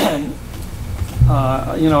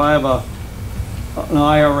 You know, I have an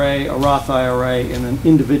IRA, a Roth IRA, and an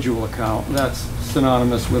individual account. That's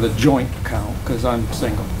synonymous with a joint account, because I'm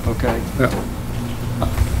single, okay? Yeah.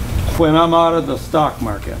 When I'm out of the stock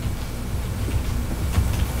market,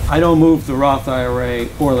 I don't move the Roth IRA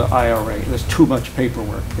or the IRA. There's too much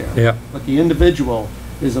paperwork there. Yeah. But the individual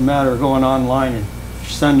is a matter of going online and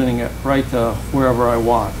sending it right to wherever I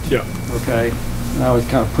want. Yeah. Okay? And I always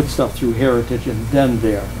kind of put stuff through Heritage and then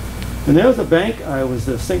there. And there was a bank,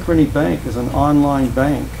 the Synchrony Bank is an online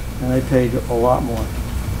bank, and I paid a lot more.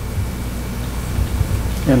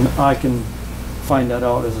 And I can find that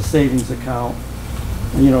out as a savings account.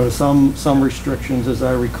 You know, there's some restrictions, as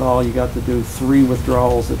I recall, you got to do 3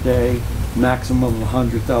 withdrawals a day, maximum of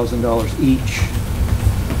 $100,000 each.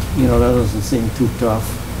 You know, that doesn't seem too tough.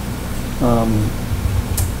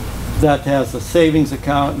 That has a savings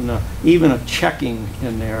account and even a checking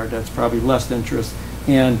in there that's probably less interest,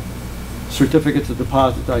 and certificates of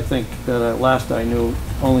deposit, I think, that last I knew,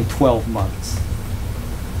 only 12 months.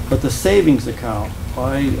 But the savings account,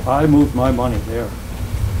 I moved my money there.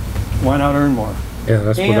 Why not earn more? Yeah,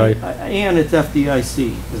 that's what And it's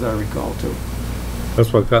FDIC, as I recall, too.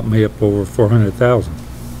 that's what got me up over 400,000. I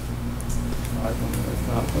don't know, it's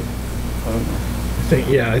not, but I don't know.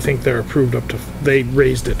 I think they're approved up to, they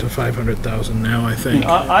raised it to 500,000 now, I think.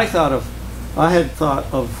 I had thought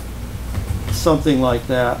of something like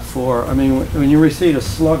that for, I mean, when you receive a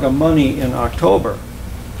slug of money in October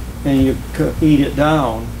and you eat it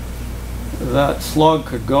down, that slug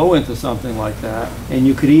could go into something like that, and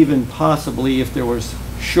you could even possibly, if there was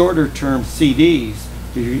shorter term CDs,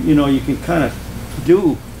 you know, you can kind of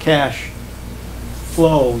do cash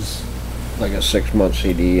flows, Like a 6-month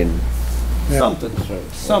CD and something.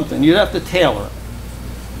 You'd have to tailor it.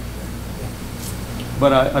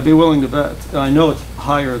 But I'd be willing to bet, I know it's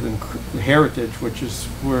higher than Heritage, which is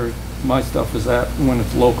where my stuff is at when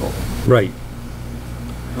it's local. Right.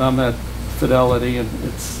 And I'm at Fidelity, and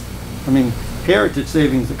it's, I mean, Heritage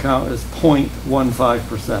savings account is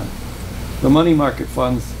 0.15%. The money market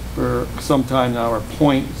funds for some time now are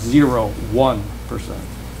 0.01%.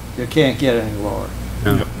 You can't get any lower.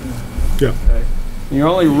 No. Yeah. Okay? And your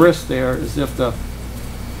only risk there is if the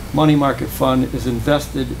money market fund is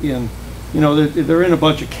invested in, you know, they're in a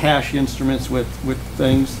bunch of cash instruments with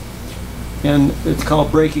things, and it's called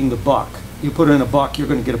breaking the buck. You put in $1, you're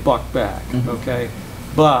going to get $1 back, okay?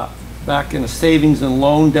 But back in the savings and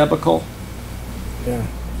loan debacle,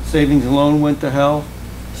 savings and loan went to hell.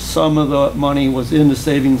 Some of the money was in the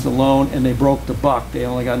savings and loan, and they broke the buck. They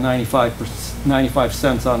only got 95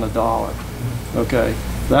 cents on the dollar. Okay,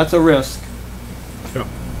 that's a risk. Yeah.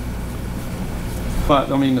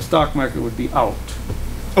 But I mean, the stock market would be out.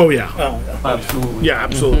 Oh, yeah. Absolutely. Yeah,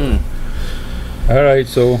 absolutely. All right,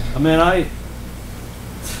 so I mean, I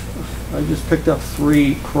just picked up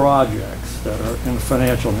 3 projects that are in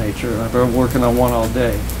financial nature, and I've been working on one all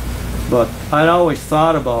day. But I'd always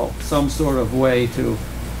thought about some sort of way to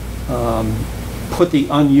put the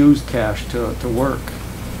unused cash to work.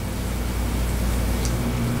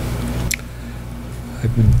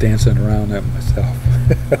 I've been dancing around that myself.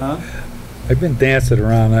 Huh? I've been dancing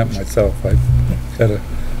around that myself. I've got a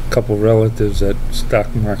couple relatives at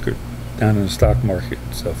stock market, down in the stock market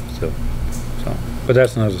and stuff, so, but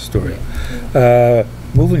that's another story.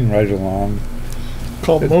 Moving right along.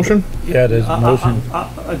 Call the motion? Yeah, there's a motion.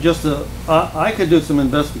 I could do some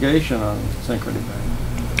investigation on Synchrony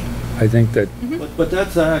Bank. I think that But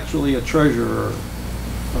that's actually a treasurer,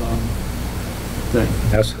 thing.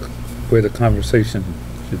 that's where the conversation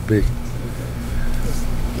should be.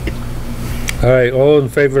 All right, all in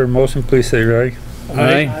favor of the motion, please say aye.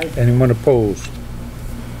 Aye. Anyone opposed?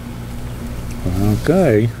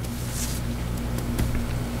 Okay.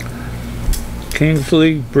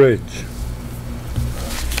 Kingsley Bridge.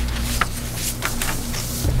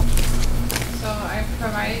 So I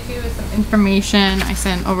provided you with some information. I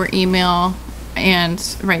sent over email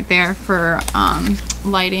and right there for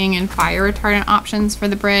lighting and fire retardant options for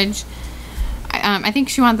the bridge. I think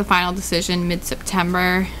she wanted the final decision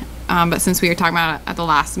mid-September, but since we were talking about it at the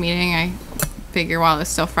last meeting, I figure while it's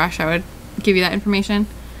still fresh, I would give you that information.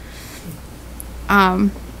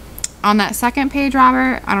 On that second page,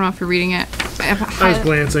 Robert, I don't know if you're reading it. I was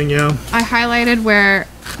glancing, yeah. I highlighted where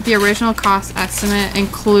the original cost estimate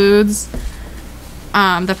includes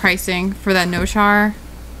the pricing for that no-char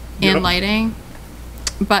and Yep. lighting,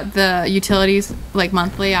 but the utilities, like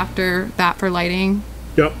monthly after that for lighting,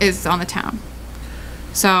 Yep. is on the town.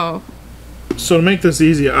 So So to make this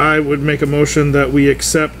easy, I would make a motion that we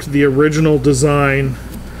accept the original design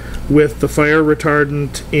with the fire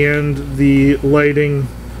retardant and the lighting,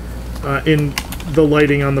 in the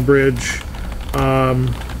lighting on the bridge,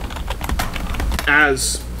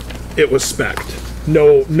 as it was spec'd.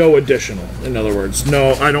 No additional, in other words.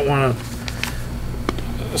 No, I don't wanna,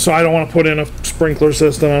 so I don't wanna put in a sprinkler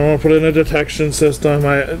system, I don't wanna put in a detection system,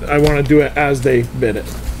 I wanna do it as they bid it,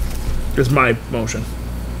 is my motion.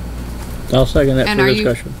 I'll second that and for are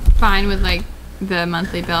discussion. you fine with like the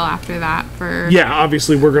monthly bill after that for? Yeah,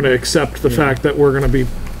 obviously, we're gonna accept the fact that we're gonna be,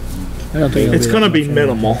 I don't think it'll it's that gonna much be anyway.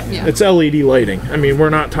 minimal. Yeah. It's LED lighting. I mean, we're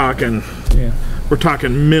not talking, Yeah, we're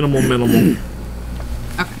talking minimal. Okay.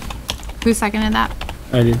 Who seconded that?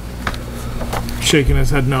 I did. Shaking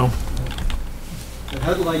his head no. The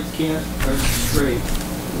headlights can't are straight.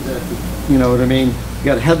 You know what I mean? You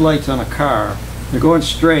got headlights on a car. They're going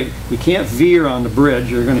straight. You can't veer on the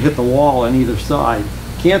bridge. You're going to hit the wall on either side.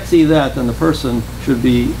 Can't see that, then the person should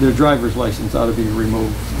be, their driver's license ought to be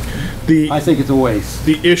removed. I think it's a waste.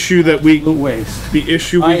 The issue that we, Absolute waste. the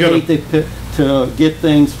issue I we hate gotta, to get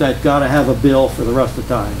things that gotta have a bill for the rest of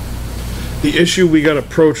the time. the issue we got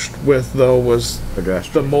approached with though was the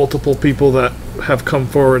Pedestrian. multiple people that have come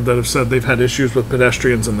forward that have said they've had issues with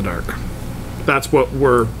pedestrians in the dark. That's what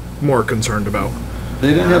we're more concerned about. They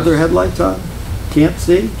didn't have their headlights on? Can't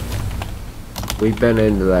see? We've been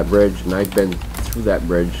into that bridge, and I've been through that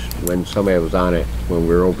bridge when somebody was on it, when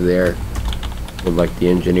we were over there with like the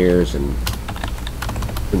engineers, and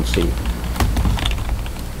couldn't see.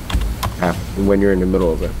 When you're in the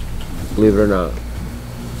middle of it, believe it or not.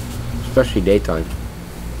 Especially daytime.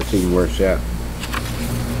 It's even worse, yeah.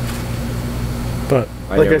 But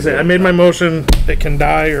I like I never said, I did. made my motion, it can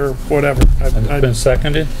die or whatever. Has it been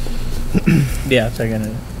seconded? Yeah,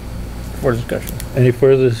 seconded it. For discussion. Any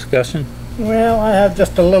further discussion? Well, I have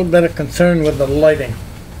just a little bit of concern with the lighting.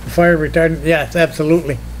 Fire retardant, yes,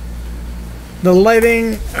 absolutely. The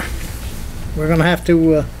lighting, we're gonna have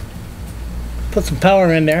to, put some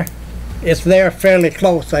power in there. It's there fairly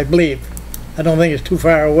close, I believe. I don't think it's too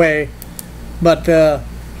far away, but,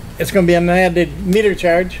 it's gonna be an added meter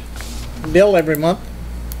charge bill every month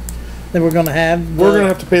that we're gonna have. We're gonna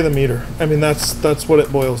have to pay the meter. I mean, that's what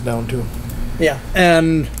it boils down to. Yeah,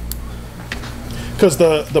 and Cause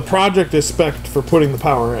the project is spec'd for putting the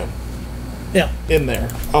power yeah, in there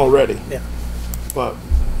already. Yeah. But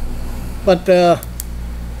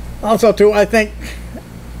also too, I think,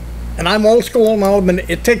 and I'm old school now, but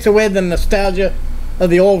it takes away the nostalgia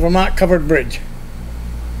of the old Vermont covered bridge.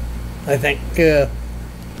 I think,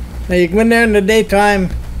 now you go in there in the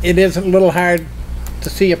daytime, it is a little hard to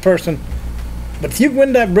see a person. But if you go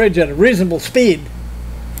in that bridge at a reasonable speed,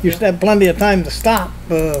 you should have plenty of time to stop.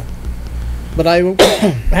 But I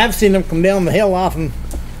have seen them come down the hill off in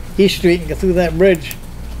East Street and get through that bridge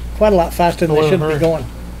quite a lot faster than they should be going,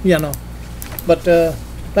 you know. But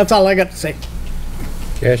that's all I got to say.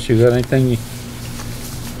 Cash, you got anything?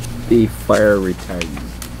 The fire retardant,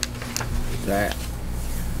 that,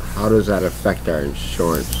 how does that affect our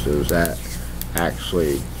insurance? Does that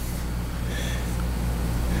actually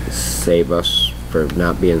save us for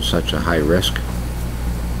not being such a high risk.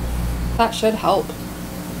 That should help.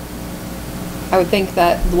 I would think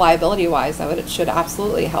that liability-wise, it should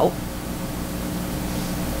absolutely help.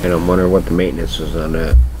 And I'm wondering what the maintenance is on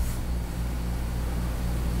that.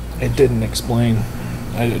 It didn't explain.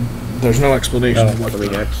 There's no explanation of what. I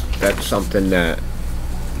mean, that's something that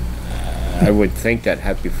I would think that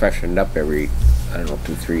had to be freshened up every, I don't know,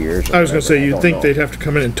 2-3 years. I was gonna say, you'd think they'd have to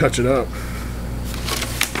come in and touch it up.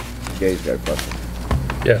 Jay's got a question.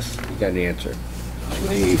 Yes. You got an answer. How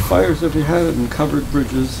many fires have you had in covered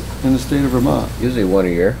bridges in the state of Vermont? Usually one a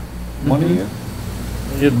year. One a year?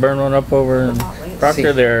 We did burn one up over in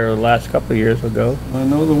Proctor there the last couple of years ago. I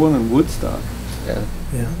know the one in Woodstock. Yeah.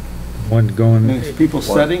 Yeah. One I going, mean, is people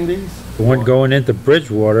setting these? the one going into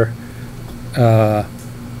Bridgewater,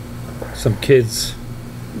 some kids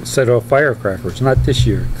set off firecrackers, not this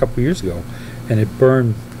year, a couple years ago, and it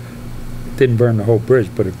burned, it didn't burn the whole bridge,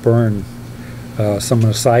 but it burned some of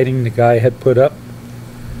the siding the guy had put up.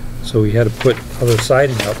 So he had to put other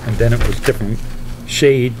siding up, and then it was different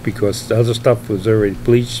shade because the other stuff was already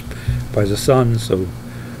bleached by the sun. So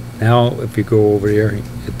now if you go over there,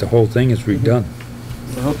 the whole thing is redone.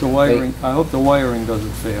 I hope the wiring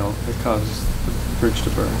doesn't fail that causes the bridge to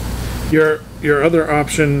burn. Your other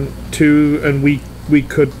option too, and we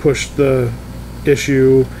could push the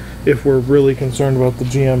issue if we're really concerned about the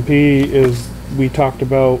GMP, is we talked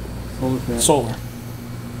about Solar panel. solar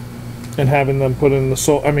and having them put in the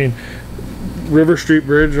solar. I mean, River Street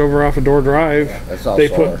Bridge over off of Door Drive, That's all they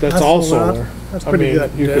solar. put that's all solar. solar. That's I pretty mean,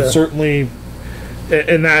 good. you could certainly,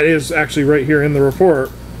 and that is actually right here in the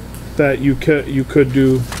report that you could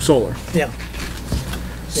do solar. Yeah.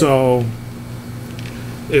 So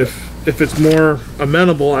if it's more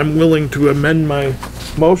amenable, I'm willing to amend my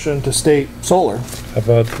motion to state solar. How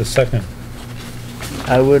about the second?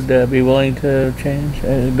 I would be willing to change,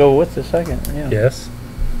 go with the second, yeah. Yes?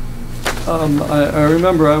 I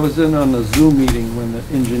remember I was in on the Zoom meeting when the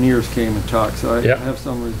engineers came and talked, so I Yeah. have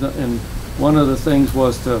some, and one of the things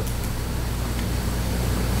was to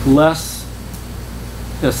less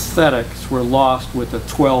aesthetics were lost with the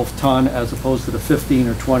 12-ton as opposed to the 15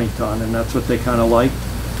 or 20-ton, and that's what they kind of like.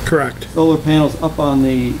 Correct. Solar panels up on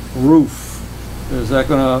the roof, is that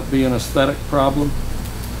gonna be an aesthetic problem?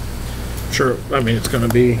 Sure. I mean, it's gonna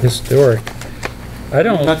be. Historic. I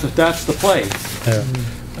don't, That's the place. yeah.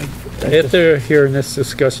 After hearing this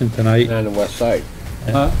discussion tonight, On the west side.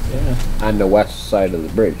 Huh? On the west side of the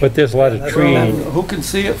bridge. but there's a lot of tree, Well, a who can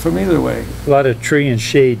see it from either way? lot of tree and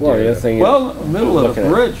shade Well, the there. other thing is, Well, middle of the looking at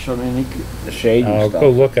bridge, I mean, the shade and I'll stuff. go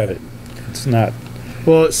look at it. It's not.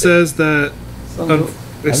 Well, it says that.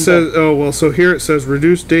 It says. Oh well. So here it says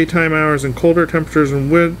reduced daytime hours and colder temperatures in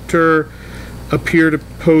winter appear to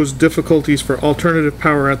pose difficulties for alternative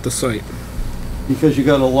power at the site. because you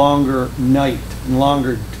got a longer night, and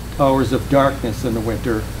longer hours of darkness in the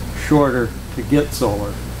winter, shorter to get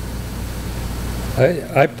solar.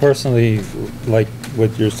 I personally like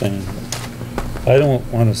what you're saying. I don't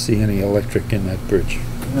want to see any electric in that bridge.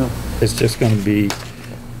 No. It's just gonna be,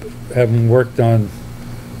 having worked on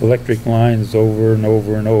electric lines over and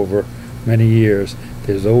over and over many years,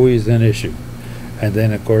 there's always an issue. And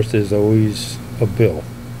then, of course, there's always a bill.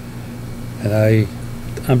 And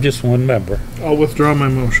I'm just one member. I'll withdraw my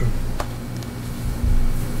motion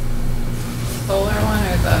Solar one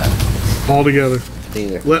or the? altogether.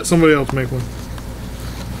 Either. Let somebody else make one.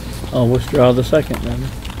 I'll withdraw the second then.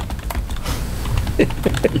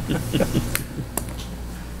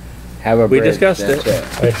 Have a We bridge, discussed that's it.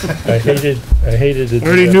 I hated it. I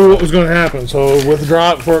already knew what was going to happen, so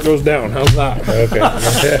withdraw it before it goes down. How's that? Okay.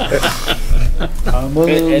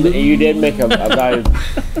 And you did make a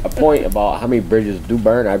point about how many bridges do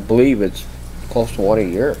burn. I believe it's close to one a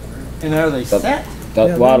year. And are they set?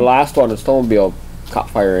 The last one, the snowmobile caught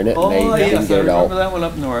fire in it, and Oh, they didn't yes, I get it remember out. that one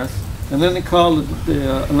up north. And then they called the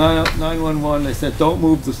 911, they said, don't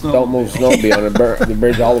move the snow. Don't move snowmobile on the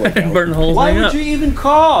bridge all the way down. Burn the whole Why thing would up. you even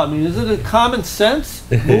call? I mean, is it a common sense?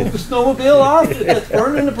 Move the snowmobile off that's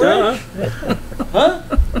burning the bridge? Huh?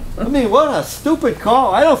 I mean, what a stupid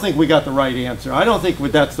call. I don't think we got the right answer. I don't think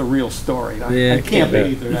that's the real story. Yeah, I it can't can't be be.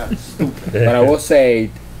 either that stupid. But I will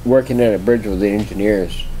say, working at a bridge with the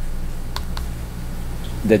engineers,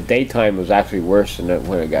 the daytime was actually worse than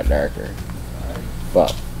when it got darker.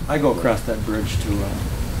 But I go across that bridge to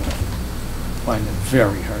find it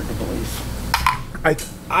very hard to believe.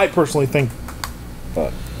 I personally think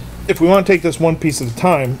But if we want to take this one piece at a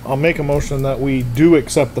time, I'll make a motion that we do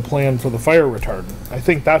accept the plan for the fire retardant. I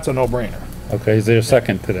think that's a no-brainer. Okay, is there a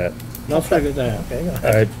second to that? I'll second that, okay, go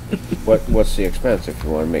ahead. what's the expense if you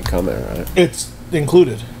want to make comment on it? It's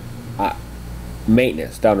included.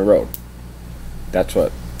 Maintenance down the road. That's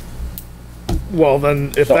what, Well,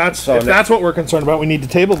 then, if So- that's, so if ne- that's what we're concerned about, we need to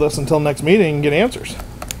table this until next meeting and get answers.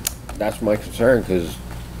 that's my concern, cause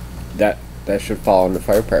that should fall on the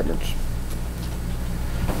fire departments.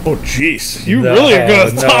 Oh, jeez, you No, really are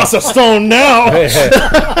gonna no. toss a stone now.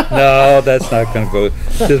 No, that's not gonna go.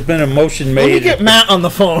 There's been a motion Let me made. get Matt on the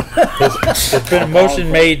phone. There's been a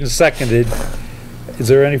motion made and seconded. Is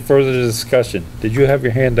there any further discussion? Did you have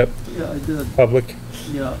your hand up, Yeah, I did, public?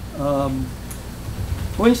 yeah.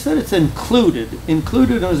 Well, you said it's included.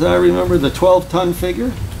 Included, as I remember, the 12-ton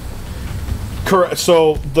figure? Correct.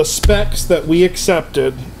 So the specs that we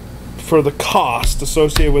accepted for the cost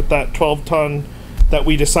associated with that 12-ton that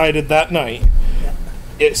we decided that night,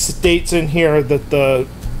 it states in here that the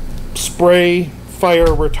spray fire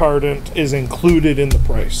retardant is included in the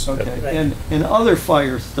price. Okay, and other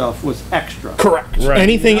fire stuff was extra. Correct. Right.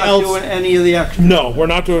 Anything You're not else? doing any of the extra? No, we're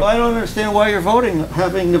not doing. Well, I don't understand why you're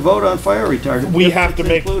having to vote on fire retardant. We if have to it's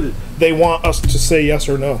make. included. They want us to say yes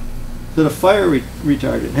or no. To the fire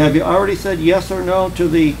retardant. Have you already said yes or no to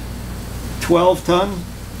the 12-ton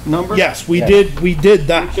number? Yes, we Yeah. did. We did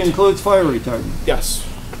that. Which includes fire retardant. Yes.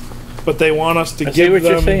 But they want us to I see give what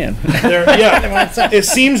them. you're saying. Yeah. It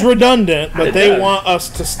seems redundant, but they want us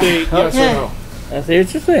to state yes or no. I see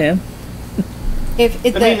what you're saying. If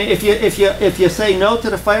it, I mean, if you say no to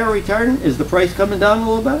the fire retardant, is the price coming down a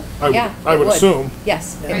little bit? Yeah, I it would would. assume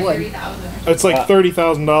yes, it would. it's like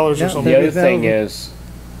 $30,000 or Yeah. something. The other thing is,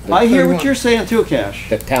 I hear what you're saying too, Cash.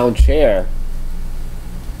 the town share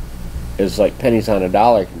is like pennies on a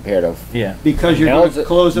dollar compared to, Yeah. Because you're Now's going to the-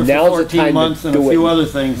 close it now's for the 14 time to months and a do few it. other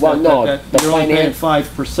things. Well, no, that the you're only paying finan-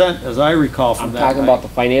 5%, as I recall from I'm that talking night. about the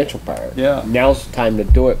financial part. Yeah. Now's the time to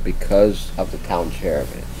do it because of the town share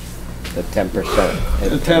of it, the 10%.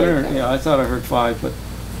 The 10 or, yeah, I thought I heard 5, but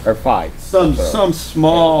Or 5. some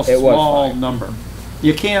small, It was small 5. number.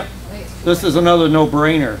 You can't, this is another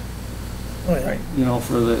no-brainer, Right. you know,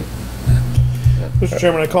 for the, Mr.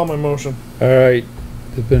 Chairman, I call my motion. All right,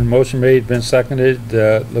 there's been a motion made, been seconded,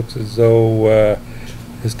 looks as though,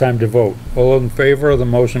 it's time to vote. All in favor of the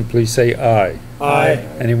motion, please say aye. Aye.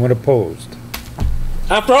 Anyone opposed?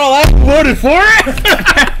 After all, I voted for it.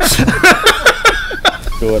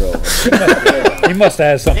 Do it over. He must have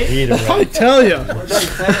had something to eat I already. tell you. what did I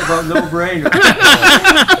say about no-brainer?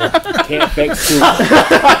 Can't fix soup.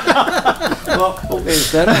 Well, okay,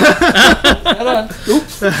 is that on?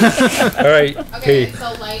 Oops. All right, Okay, okay.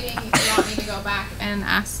 so lighting, you want me to go back and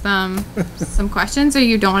ask them some questions, or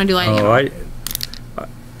you don't want to do lighting? at Oh,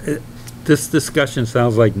 all? this discussion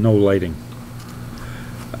sounds like no lighting.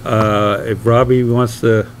 If Robbie wants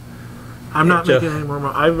to, I'm not Jeff. making any more.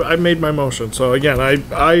 I made my motion. So again,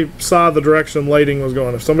 I saw the direction lighting was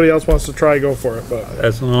going. If somebody else wants to try, go for it. But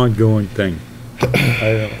that's an ongoing thing.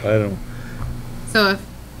 I don't, So if,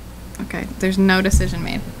 okay, there's no decision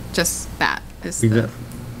made, just that is we the,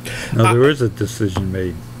 don't- no, there is a decision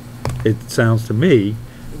made. It sounds to me,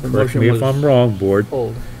 correct motion me if was I'm wrong, board,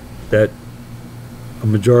 Hold. that a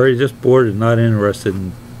majority of this board is not interested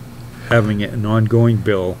in having an ongoing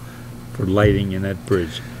bill for lighting in that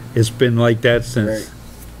bridge. It's been like that since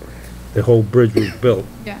the whole bridge was built.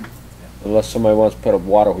 yeah. Unless somebody wants to put a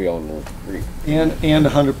water wheel in the street. And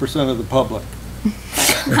 100% of the public.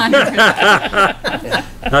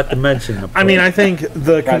 Not to mention the. I mean, I think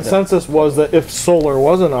the consensus was that if solar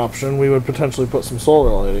was an option, we would potentially put some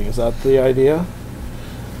solar lighting. Is that the idea?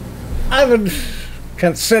 I would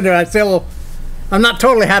consider, I'm not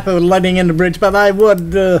totally happy with lighting in the bridge, but I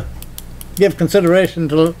would give consideration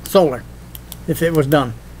to solar if it was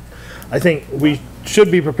done. I think we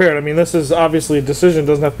should be prepared. I mean, this is obviously a decision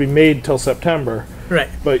doesn't have to be made till September, Right.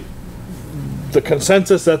 but the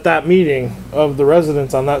consensus at that meeting of the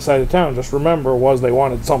residents on that side of town, just remember, was they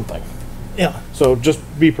wanted something. Yeah, So just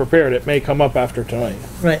be prepared. It may come up after tonight.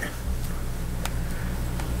 right.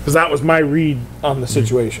 Because that was my read on the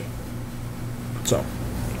situation. So,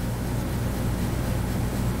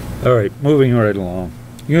 All right, moving right along.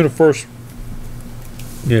 UniFirst,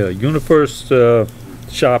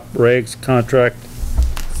 shop rags contract.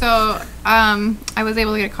 So, I was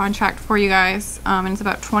able to get a contract for you guys, and it's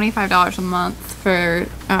about $25 a month for,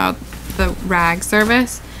 the rag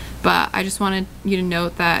service. But I just wanted you to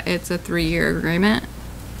note that it's a 3-year agreement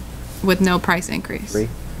with no price increase. 3?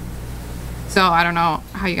 So I don't know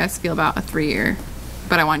how you guys feel about a 3-year,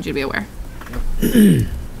 but I wanted you to be aware.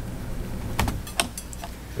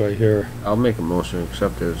 Right here. I'll make a motion to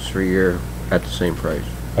accept it as 3-year at the same price.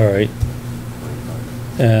 All right.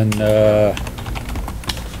 And,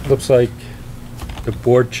 looks like the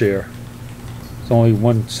board chair, there's only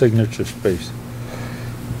one signature space.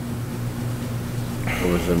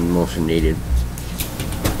 It was a motion needed.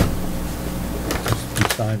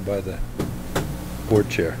 signed by the board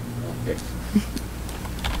chair. Okay.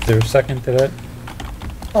 Is there a second to that?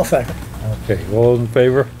 I'll second. Okay, all those in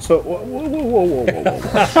favor? So, whoa.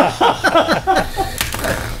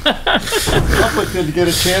 Public didn't get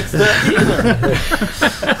a chance to either.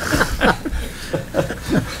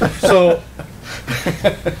 So,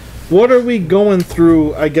 what are we going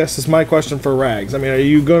through, I guess is my question for Rags. I mean,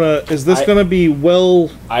 is this gonna be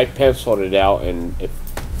I penciled it out, and if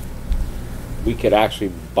we could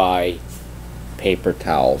actually buy paper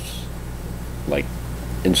towels, like,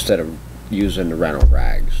 instead of using the rental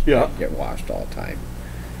rags Yeah. that get washed all the time.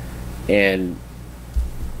 And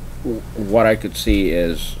what I could see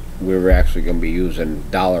is we were actually gonna be using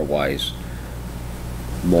dollar-wise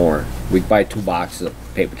more. We'd buy 2 boxes of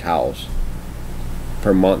paper towels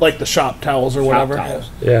per month. like the shop towels or Shop whatever? towels.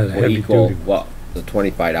 Yeah, the Will heavy equal duty. what the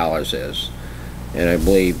 $25 is. And I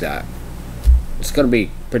believe that it's gonna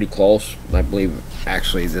be pretty close. I believe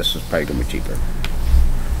actually this is probably gonna be cheaper.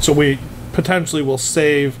 So we potentially will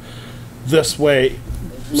save this way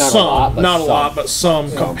Not a some, lot, but not a some. lot, but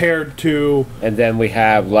some compared to. And then we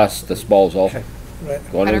have less disposal. Right.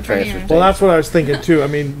 Going to Better the for transfer you. station. Well, that's what I was thinking too. I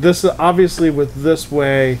mean, this is obviously with this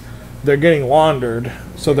way, they're getting laundered,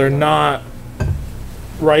 so they're not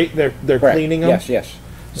right. They're Correct. cleaning them, Yes.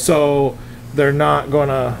 so they're not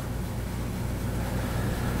gonna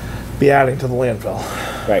be adding to the landfill.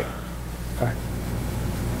 Right.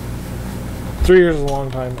 3 years is a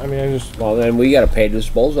long time. I mean, I just Well, then we got to pay to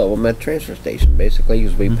dispose of them at the transfer station, basically,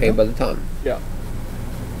 because we pay by the ton. yeah.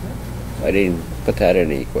 I didn't put that in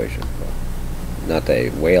the equation. Not that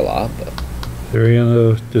it weigh a lot, but Is there any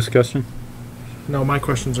other discussion? No, my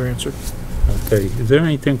questions are answered. Okay, is there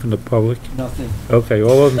anything from the public? Nothing. Okay,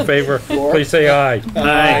 all those in favor, please say aye.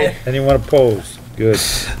 Aye. Anyone opposed? Good.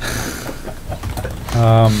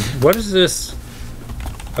 What is this,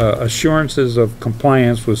 assurances of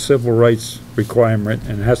compliance with civil rights requirement,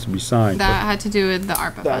 and it has to be signed? That had to do with the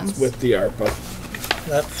ARPA That's funds. with the ARPA.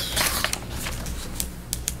 That's,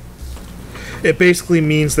 It basically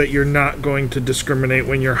means that you're not going to discriminate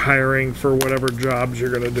when you're hiring for whatever jobs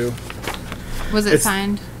you're gonna do. Was it it's-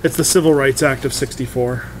 signed? It's the Civil Rights Act of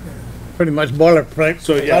 '64. pretty much boilerplate.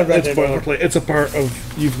 So yeah, I read it's it over. boilerplate. It's a part of,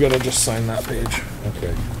 you've gotta just sign that page.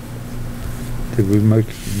 Okay. Did we make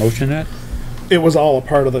a motion that? It was all a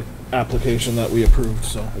part of the application that we approved,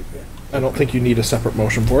 so I don't think you need a separate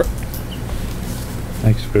motion for it.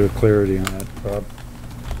 Thanks for the clarity on that, Bob.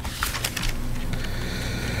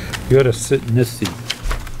 You ought to sit in this seat.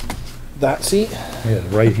 That seat? Yeah,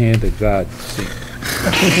 the right hand of God seat.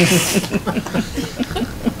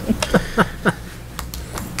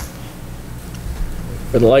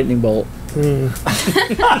 For the lightning bolt.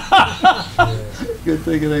 Good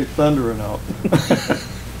thing it ain't thundering out.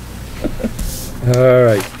 All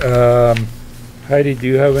right, Heidi, do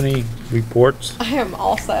you have any reports? I am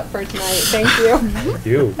all set for tonight. Thank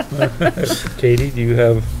you. You. Katie, do you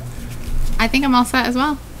have, I think I'm all set as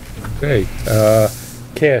well. okay,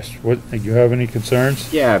 Cash, what, do you have any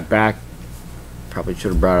concerns? yeah, probably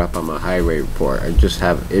should have brought up on my highway report. I just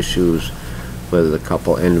have issues with a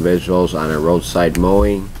couple individuals on a roadside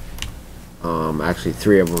mowing. Actually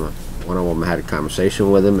 3 of them, one of them had a conversation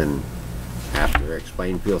with him, and after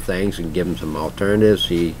explaining a few things and give him some alternatives,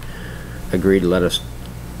 he agreed to let us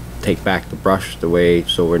take back the brush the way,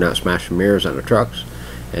 so we're not smashing mirrors on the trucks.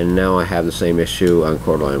 And now I have the same issue on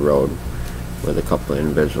Coeur d'Alene Road with a couple of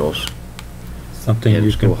individuals Something in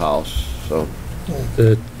you the can, schoolhouse, so.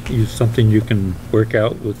 something you can work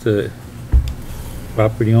out with the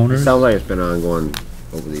property owners? Sounds like it's been ongoing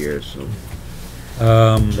over the years, so.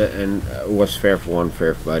 And what's fair for one,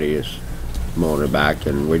 fair for everybody is mowing it back,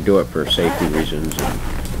 and we do it for safety reasons, and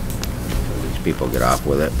these people get off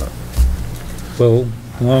with it, but. Well,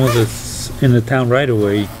 as long as it's in the town right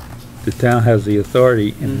away, the town has the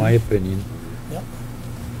authority, in my opinion, Yep.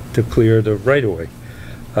 to clear the right of way.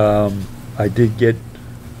 I did get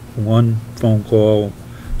one phone call,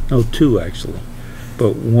 no, 2 actually,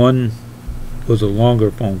 but one was a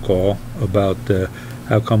longer phone call about,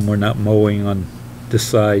 how come we're not mowing on this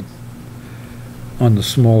side on the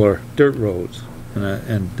smaller dirt roads.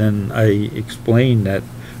 And then I explained that,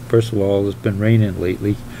 first of all, it's been raining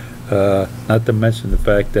lately, not to mention the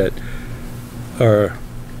fact that our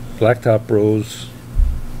blacktop roads,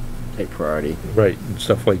 Take priority. right, and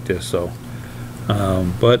stuff like this, so.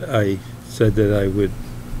 But I said that I would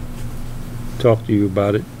talk to you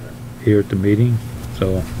about it here at the meeting,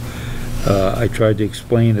 so, I tried to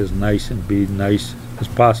explain as nice and be nice as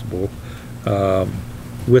possible,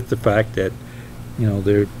 with the fact that, you know,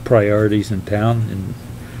 there are priorities in town,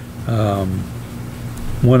 and,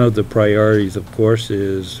 one of the priorities, of course,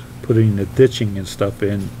 is putting the ditching and stuff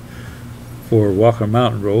in for Walker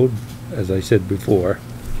Mountain Road, as I said before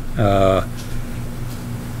they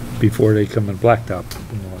come in blacktop.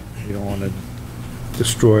 You don't want to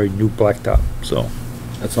destroy new blacktop, so.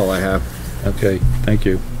 That's all I have. Okay, thank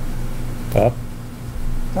you. Bob?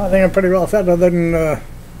 I think I'm pretty well set, other than,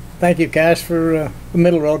 thank you, Cash, for, the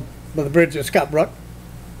middle road with the bridge at Scotbrook.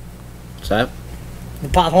 What's that? The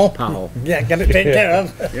pothole. Pothole. Yeah, got it taken care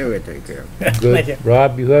of. Yeah, we'll take care of it. Thank Good. you.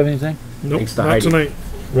 Rob, you have anything? Nope, Thanks to not Heidi. tonight.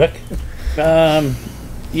 Rick?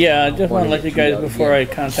 Yeah, I just want to let you guys, Wanna get before I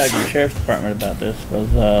contact the sheriff's department about this, was,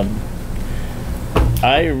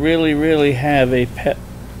 I really have a pet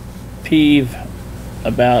peeve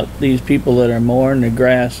about these people that are mowing the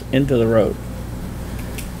grass into the road.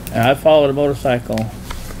 And I followed a motorcycle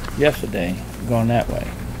yesterday going that way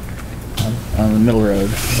on the middle road.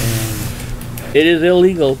 And it is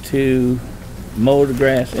illegal to mow the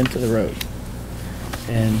grass into the road.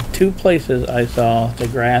 And 2 places I saw the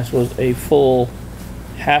grass was a full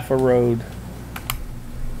half a road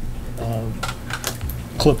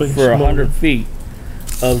Clippings. for 100 feet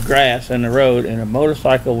of grass in the road, and a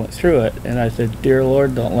motorcycle went through it, and I said, dear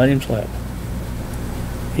Lord, don't let him slip.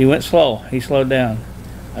 He went slow. He slowed down.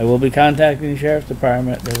 I will be contacting the sheriff's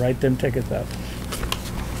department to write them tickets up.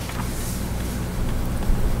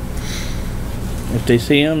 If they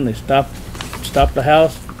see him, they stop the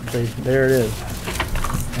house. There it is,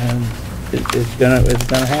 and it's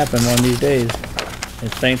gonna happen one of these days. The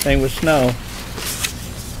same thing with snow.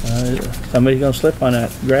 Somebody's gonna slip on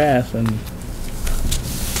that grass, and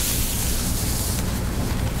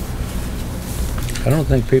I don't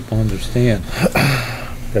think people understand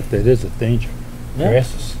that it is a danger. Yeah.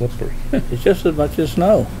 Grass is slippery. it's just as much as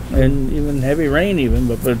snow, and even heavy rain, even.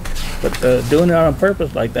 But doing it on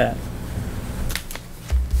purpose like that.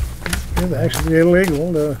 It's actually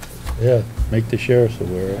illegal to. Yeah, make the sheriffs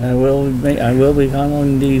aware. I will be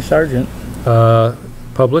calling the sergeant.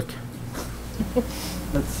 Public?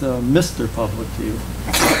 That's Mr. Public to you.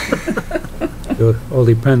 It all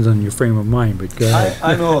depends on your frame of mind, but go ahead.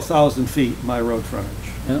 I know 1,000 feet my road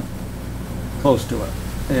frontage. Yeah. Close to it.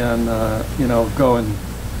 And, you know, going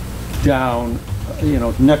down, you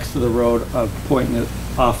know, next to the road, pointing it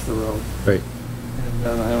off the road. Right. And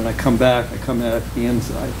then when I come back, I come at the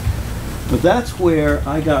inside. But that's where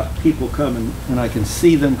I got people coming, and I can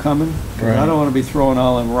see them coming. Right. I don't want to be throwing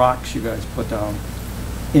all them rocks you guys put down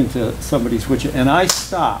into somebody's switch. And I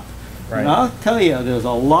stop. Right. And I'll tell you, there's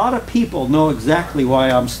a lot of people know exactly why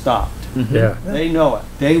I'm stopped. Yeah, They know it.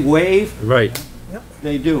 They wave. right.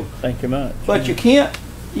 They do. Thank you much. But you can't,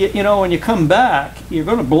 you know, when you come back, you're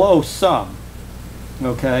going to blow some.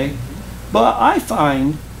 Okay? But I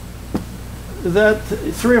find that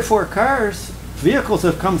 3 or 4 vehicles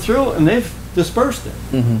have come through and they've dispersed it.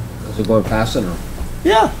 Is it going fast enough?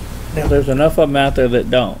 Yeah. There's enough of them out there that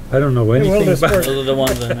don't. I don't know anything about Those are the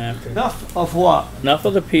ones I'm after. Enough of what? Enough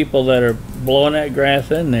of the people that are blowing that grass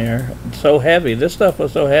in there. It's so heavy. This stuff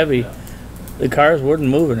was so heavy, the cars wouldn't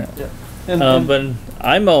move in it. Yeah. And But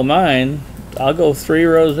I mow mine. I'll go 3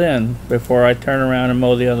 rows in before I turn around and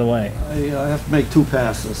mow the other way. I have to make 2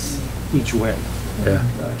 passes each way. Yeah.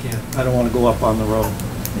 I can't. I don't want to go up on the road.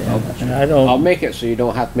 And I I'll don't. make it so you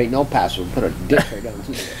don't have to make no pass. We'll put a ditch right down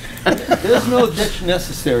through there. There's no ditch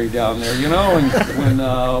necessary down there, you know, and when,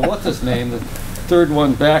 what's his name, the 3rd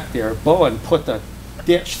one back there, Bowen put the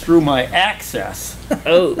ditch through my access.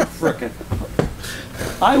 Oh, Frickin'.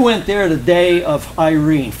 I went there the day of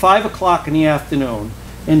Irene, 5 o'clock in the afternoon,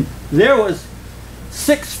 and there was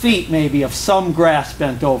 6 feet maybe of some grass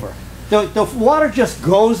bent over. The water just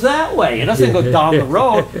goes that way. It doesn't go down the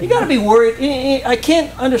road. You gotta be worried. I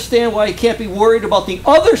can't understand why you can't be worried about the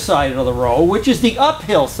other side of the road, which is the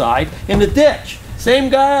uphill side in the ditch. Same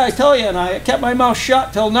guy, I tell you, and I kept my mouth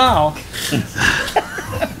shut till now.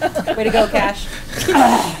 Way to go, Cash.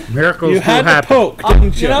 Miracles You do had to happen. poke,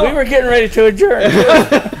 didn't you? You know, we were getting ready to adjourn.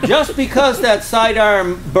 just because that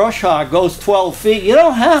sidearm brush hog goes 12 feet, you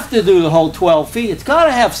don't have to do the whole 12 feet. It's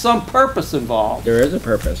gotta have some purpose involved. There is a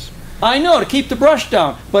purpose. I know, to keep the brush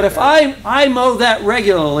down. But if I mow that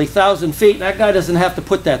regularly, 1,000 feet, that guy doesn't have to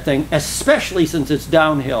put that thing, especially since it's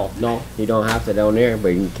downhill. No, you don't have to down there, but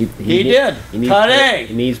you can keep. He did, today.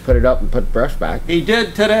 He needs to put it up and put brush back. He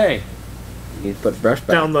did today. He needs to put brush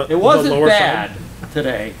back. Down the It wasn't lower bad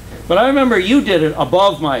today. But I remember you did it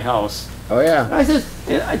above my house. Oh yeah. I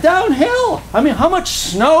said, downhill. I mean, how much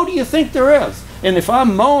snow do you think there is? And if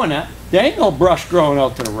I'm mowing it, there ain't no brush growing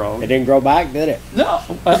out to the road. It didn't grow back, did it? No.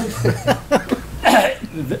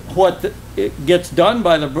 It gets done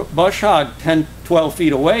by the brush hog 10, 12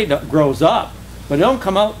 feet away grows up, but it don't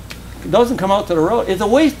come out doesn't come out to the road, it's a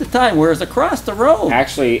waste of time, whereas across the road,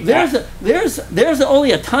 Actually, there's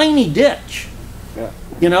only a tiny ditch. Yeah.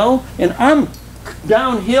 You know, and I'm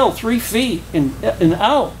downhill 3 feet and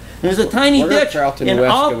out. There's a tiny we're ditch. Charlton and New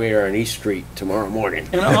all, Excavator on East Street tomorrow morning.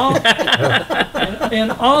 and all,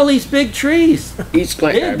 and all these big trees. East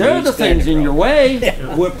Clinton. They're the things in your way.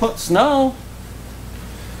 We'll put snow.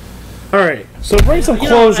 All right, so bring some You know,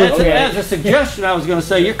 closure as, to as a suggestion, I was going to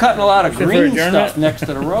say you're cutting a lot of For green adjournment? stuff next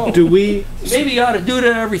to the road. Do we? Maybe you ought to do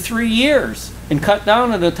that every 3 years and cut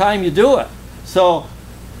down on the time you do it. So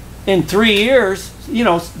in 3 years, you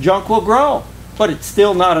know, junk will grow, but it's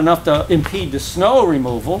still not enough to impede the snow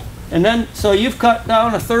removal. And then, so you've cut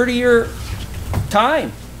down a 30-year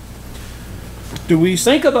time. Do we?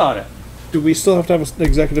 Think about it. Do we still have to have an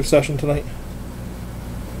executive session tonight?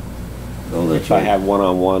 If I have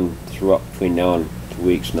one-on-one throughout between now and 2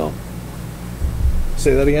 weeks, no.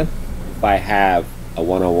 Say that again. If I have a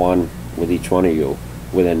one-on-one with each one of you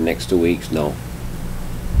within the next 2 weeks, no.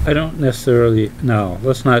 I don't necessarily, no,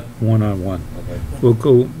 let's not one-on-one. Okay. We'll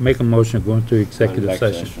go, make a motion, go into executive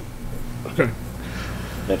session. Okay.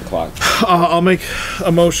 8 o'clock. I'll make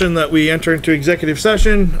a motion that we enter into executive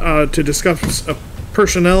session to discuss a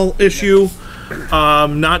personnel issue,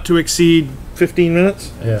 not to exceed 15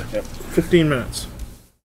 minutes. Yeah. 15 minutes.